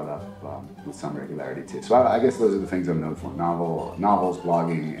get brought up with some regularity too. So I guess those are the things I'm known for: novels,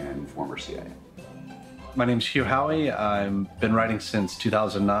 blogging, and former CIA. My name's Hugh Howey. I've been writing since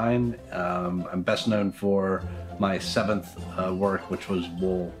 2009. I'm best known for my 7th work, which was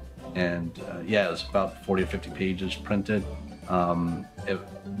Wool. And yeah, it was about 40 or 50 pages printed. One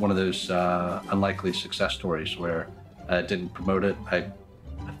of those unlikely success stories where I didn't promote it. I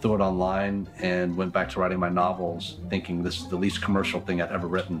threw it online and went back to writing my novels thinking this is the least commercial thing I'd ever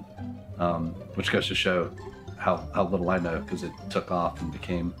written, which goes to show how little I know, because it took off and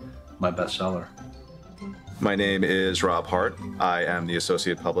became my bestseller. My name is Rob Hart. I am the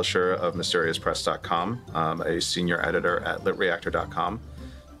associate publisher of MysteriousPress.com. I'm a senior editor at LitReactor.com.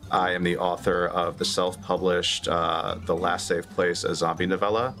 I am the author of the self-published The Last Safe Place, a zombie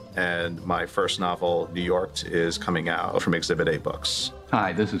novella, and my first novel, New York, is coming out from Exhibit A Books.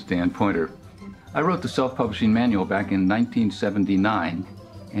 Hi, this is Dan Pointer. I wrote the self-publishing manual back in 1979,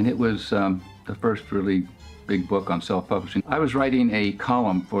 and it was the first really big book on self-publishing. I was writing a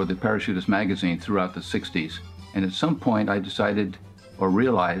column for the Parachutist magazine throughout the 60s, and at some point I decided or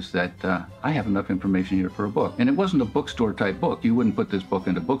realized that I have enough information here for a book. And it wasn't a bookstore type book. You wouldn't put this book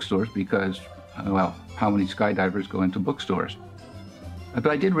into bookstores because, well, how many skydivers go into bookstores?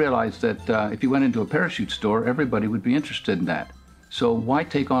 But I did realize that if you went into a parachute store, everybody would be interested in that. So why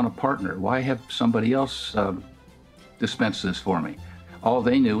take on a partner? Why have somebody else dispense this for me? All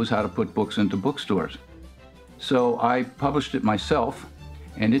they knew was how to put books into bookstores. So I published it myself,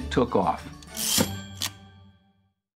 and it took off.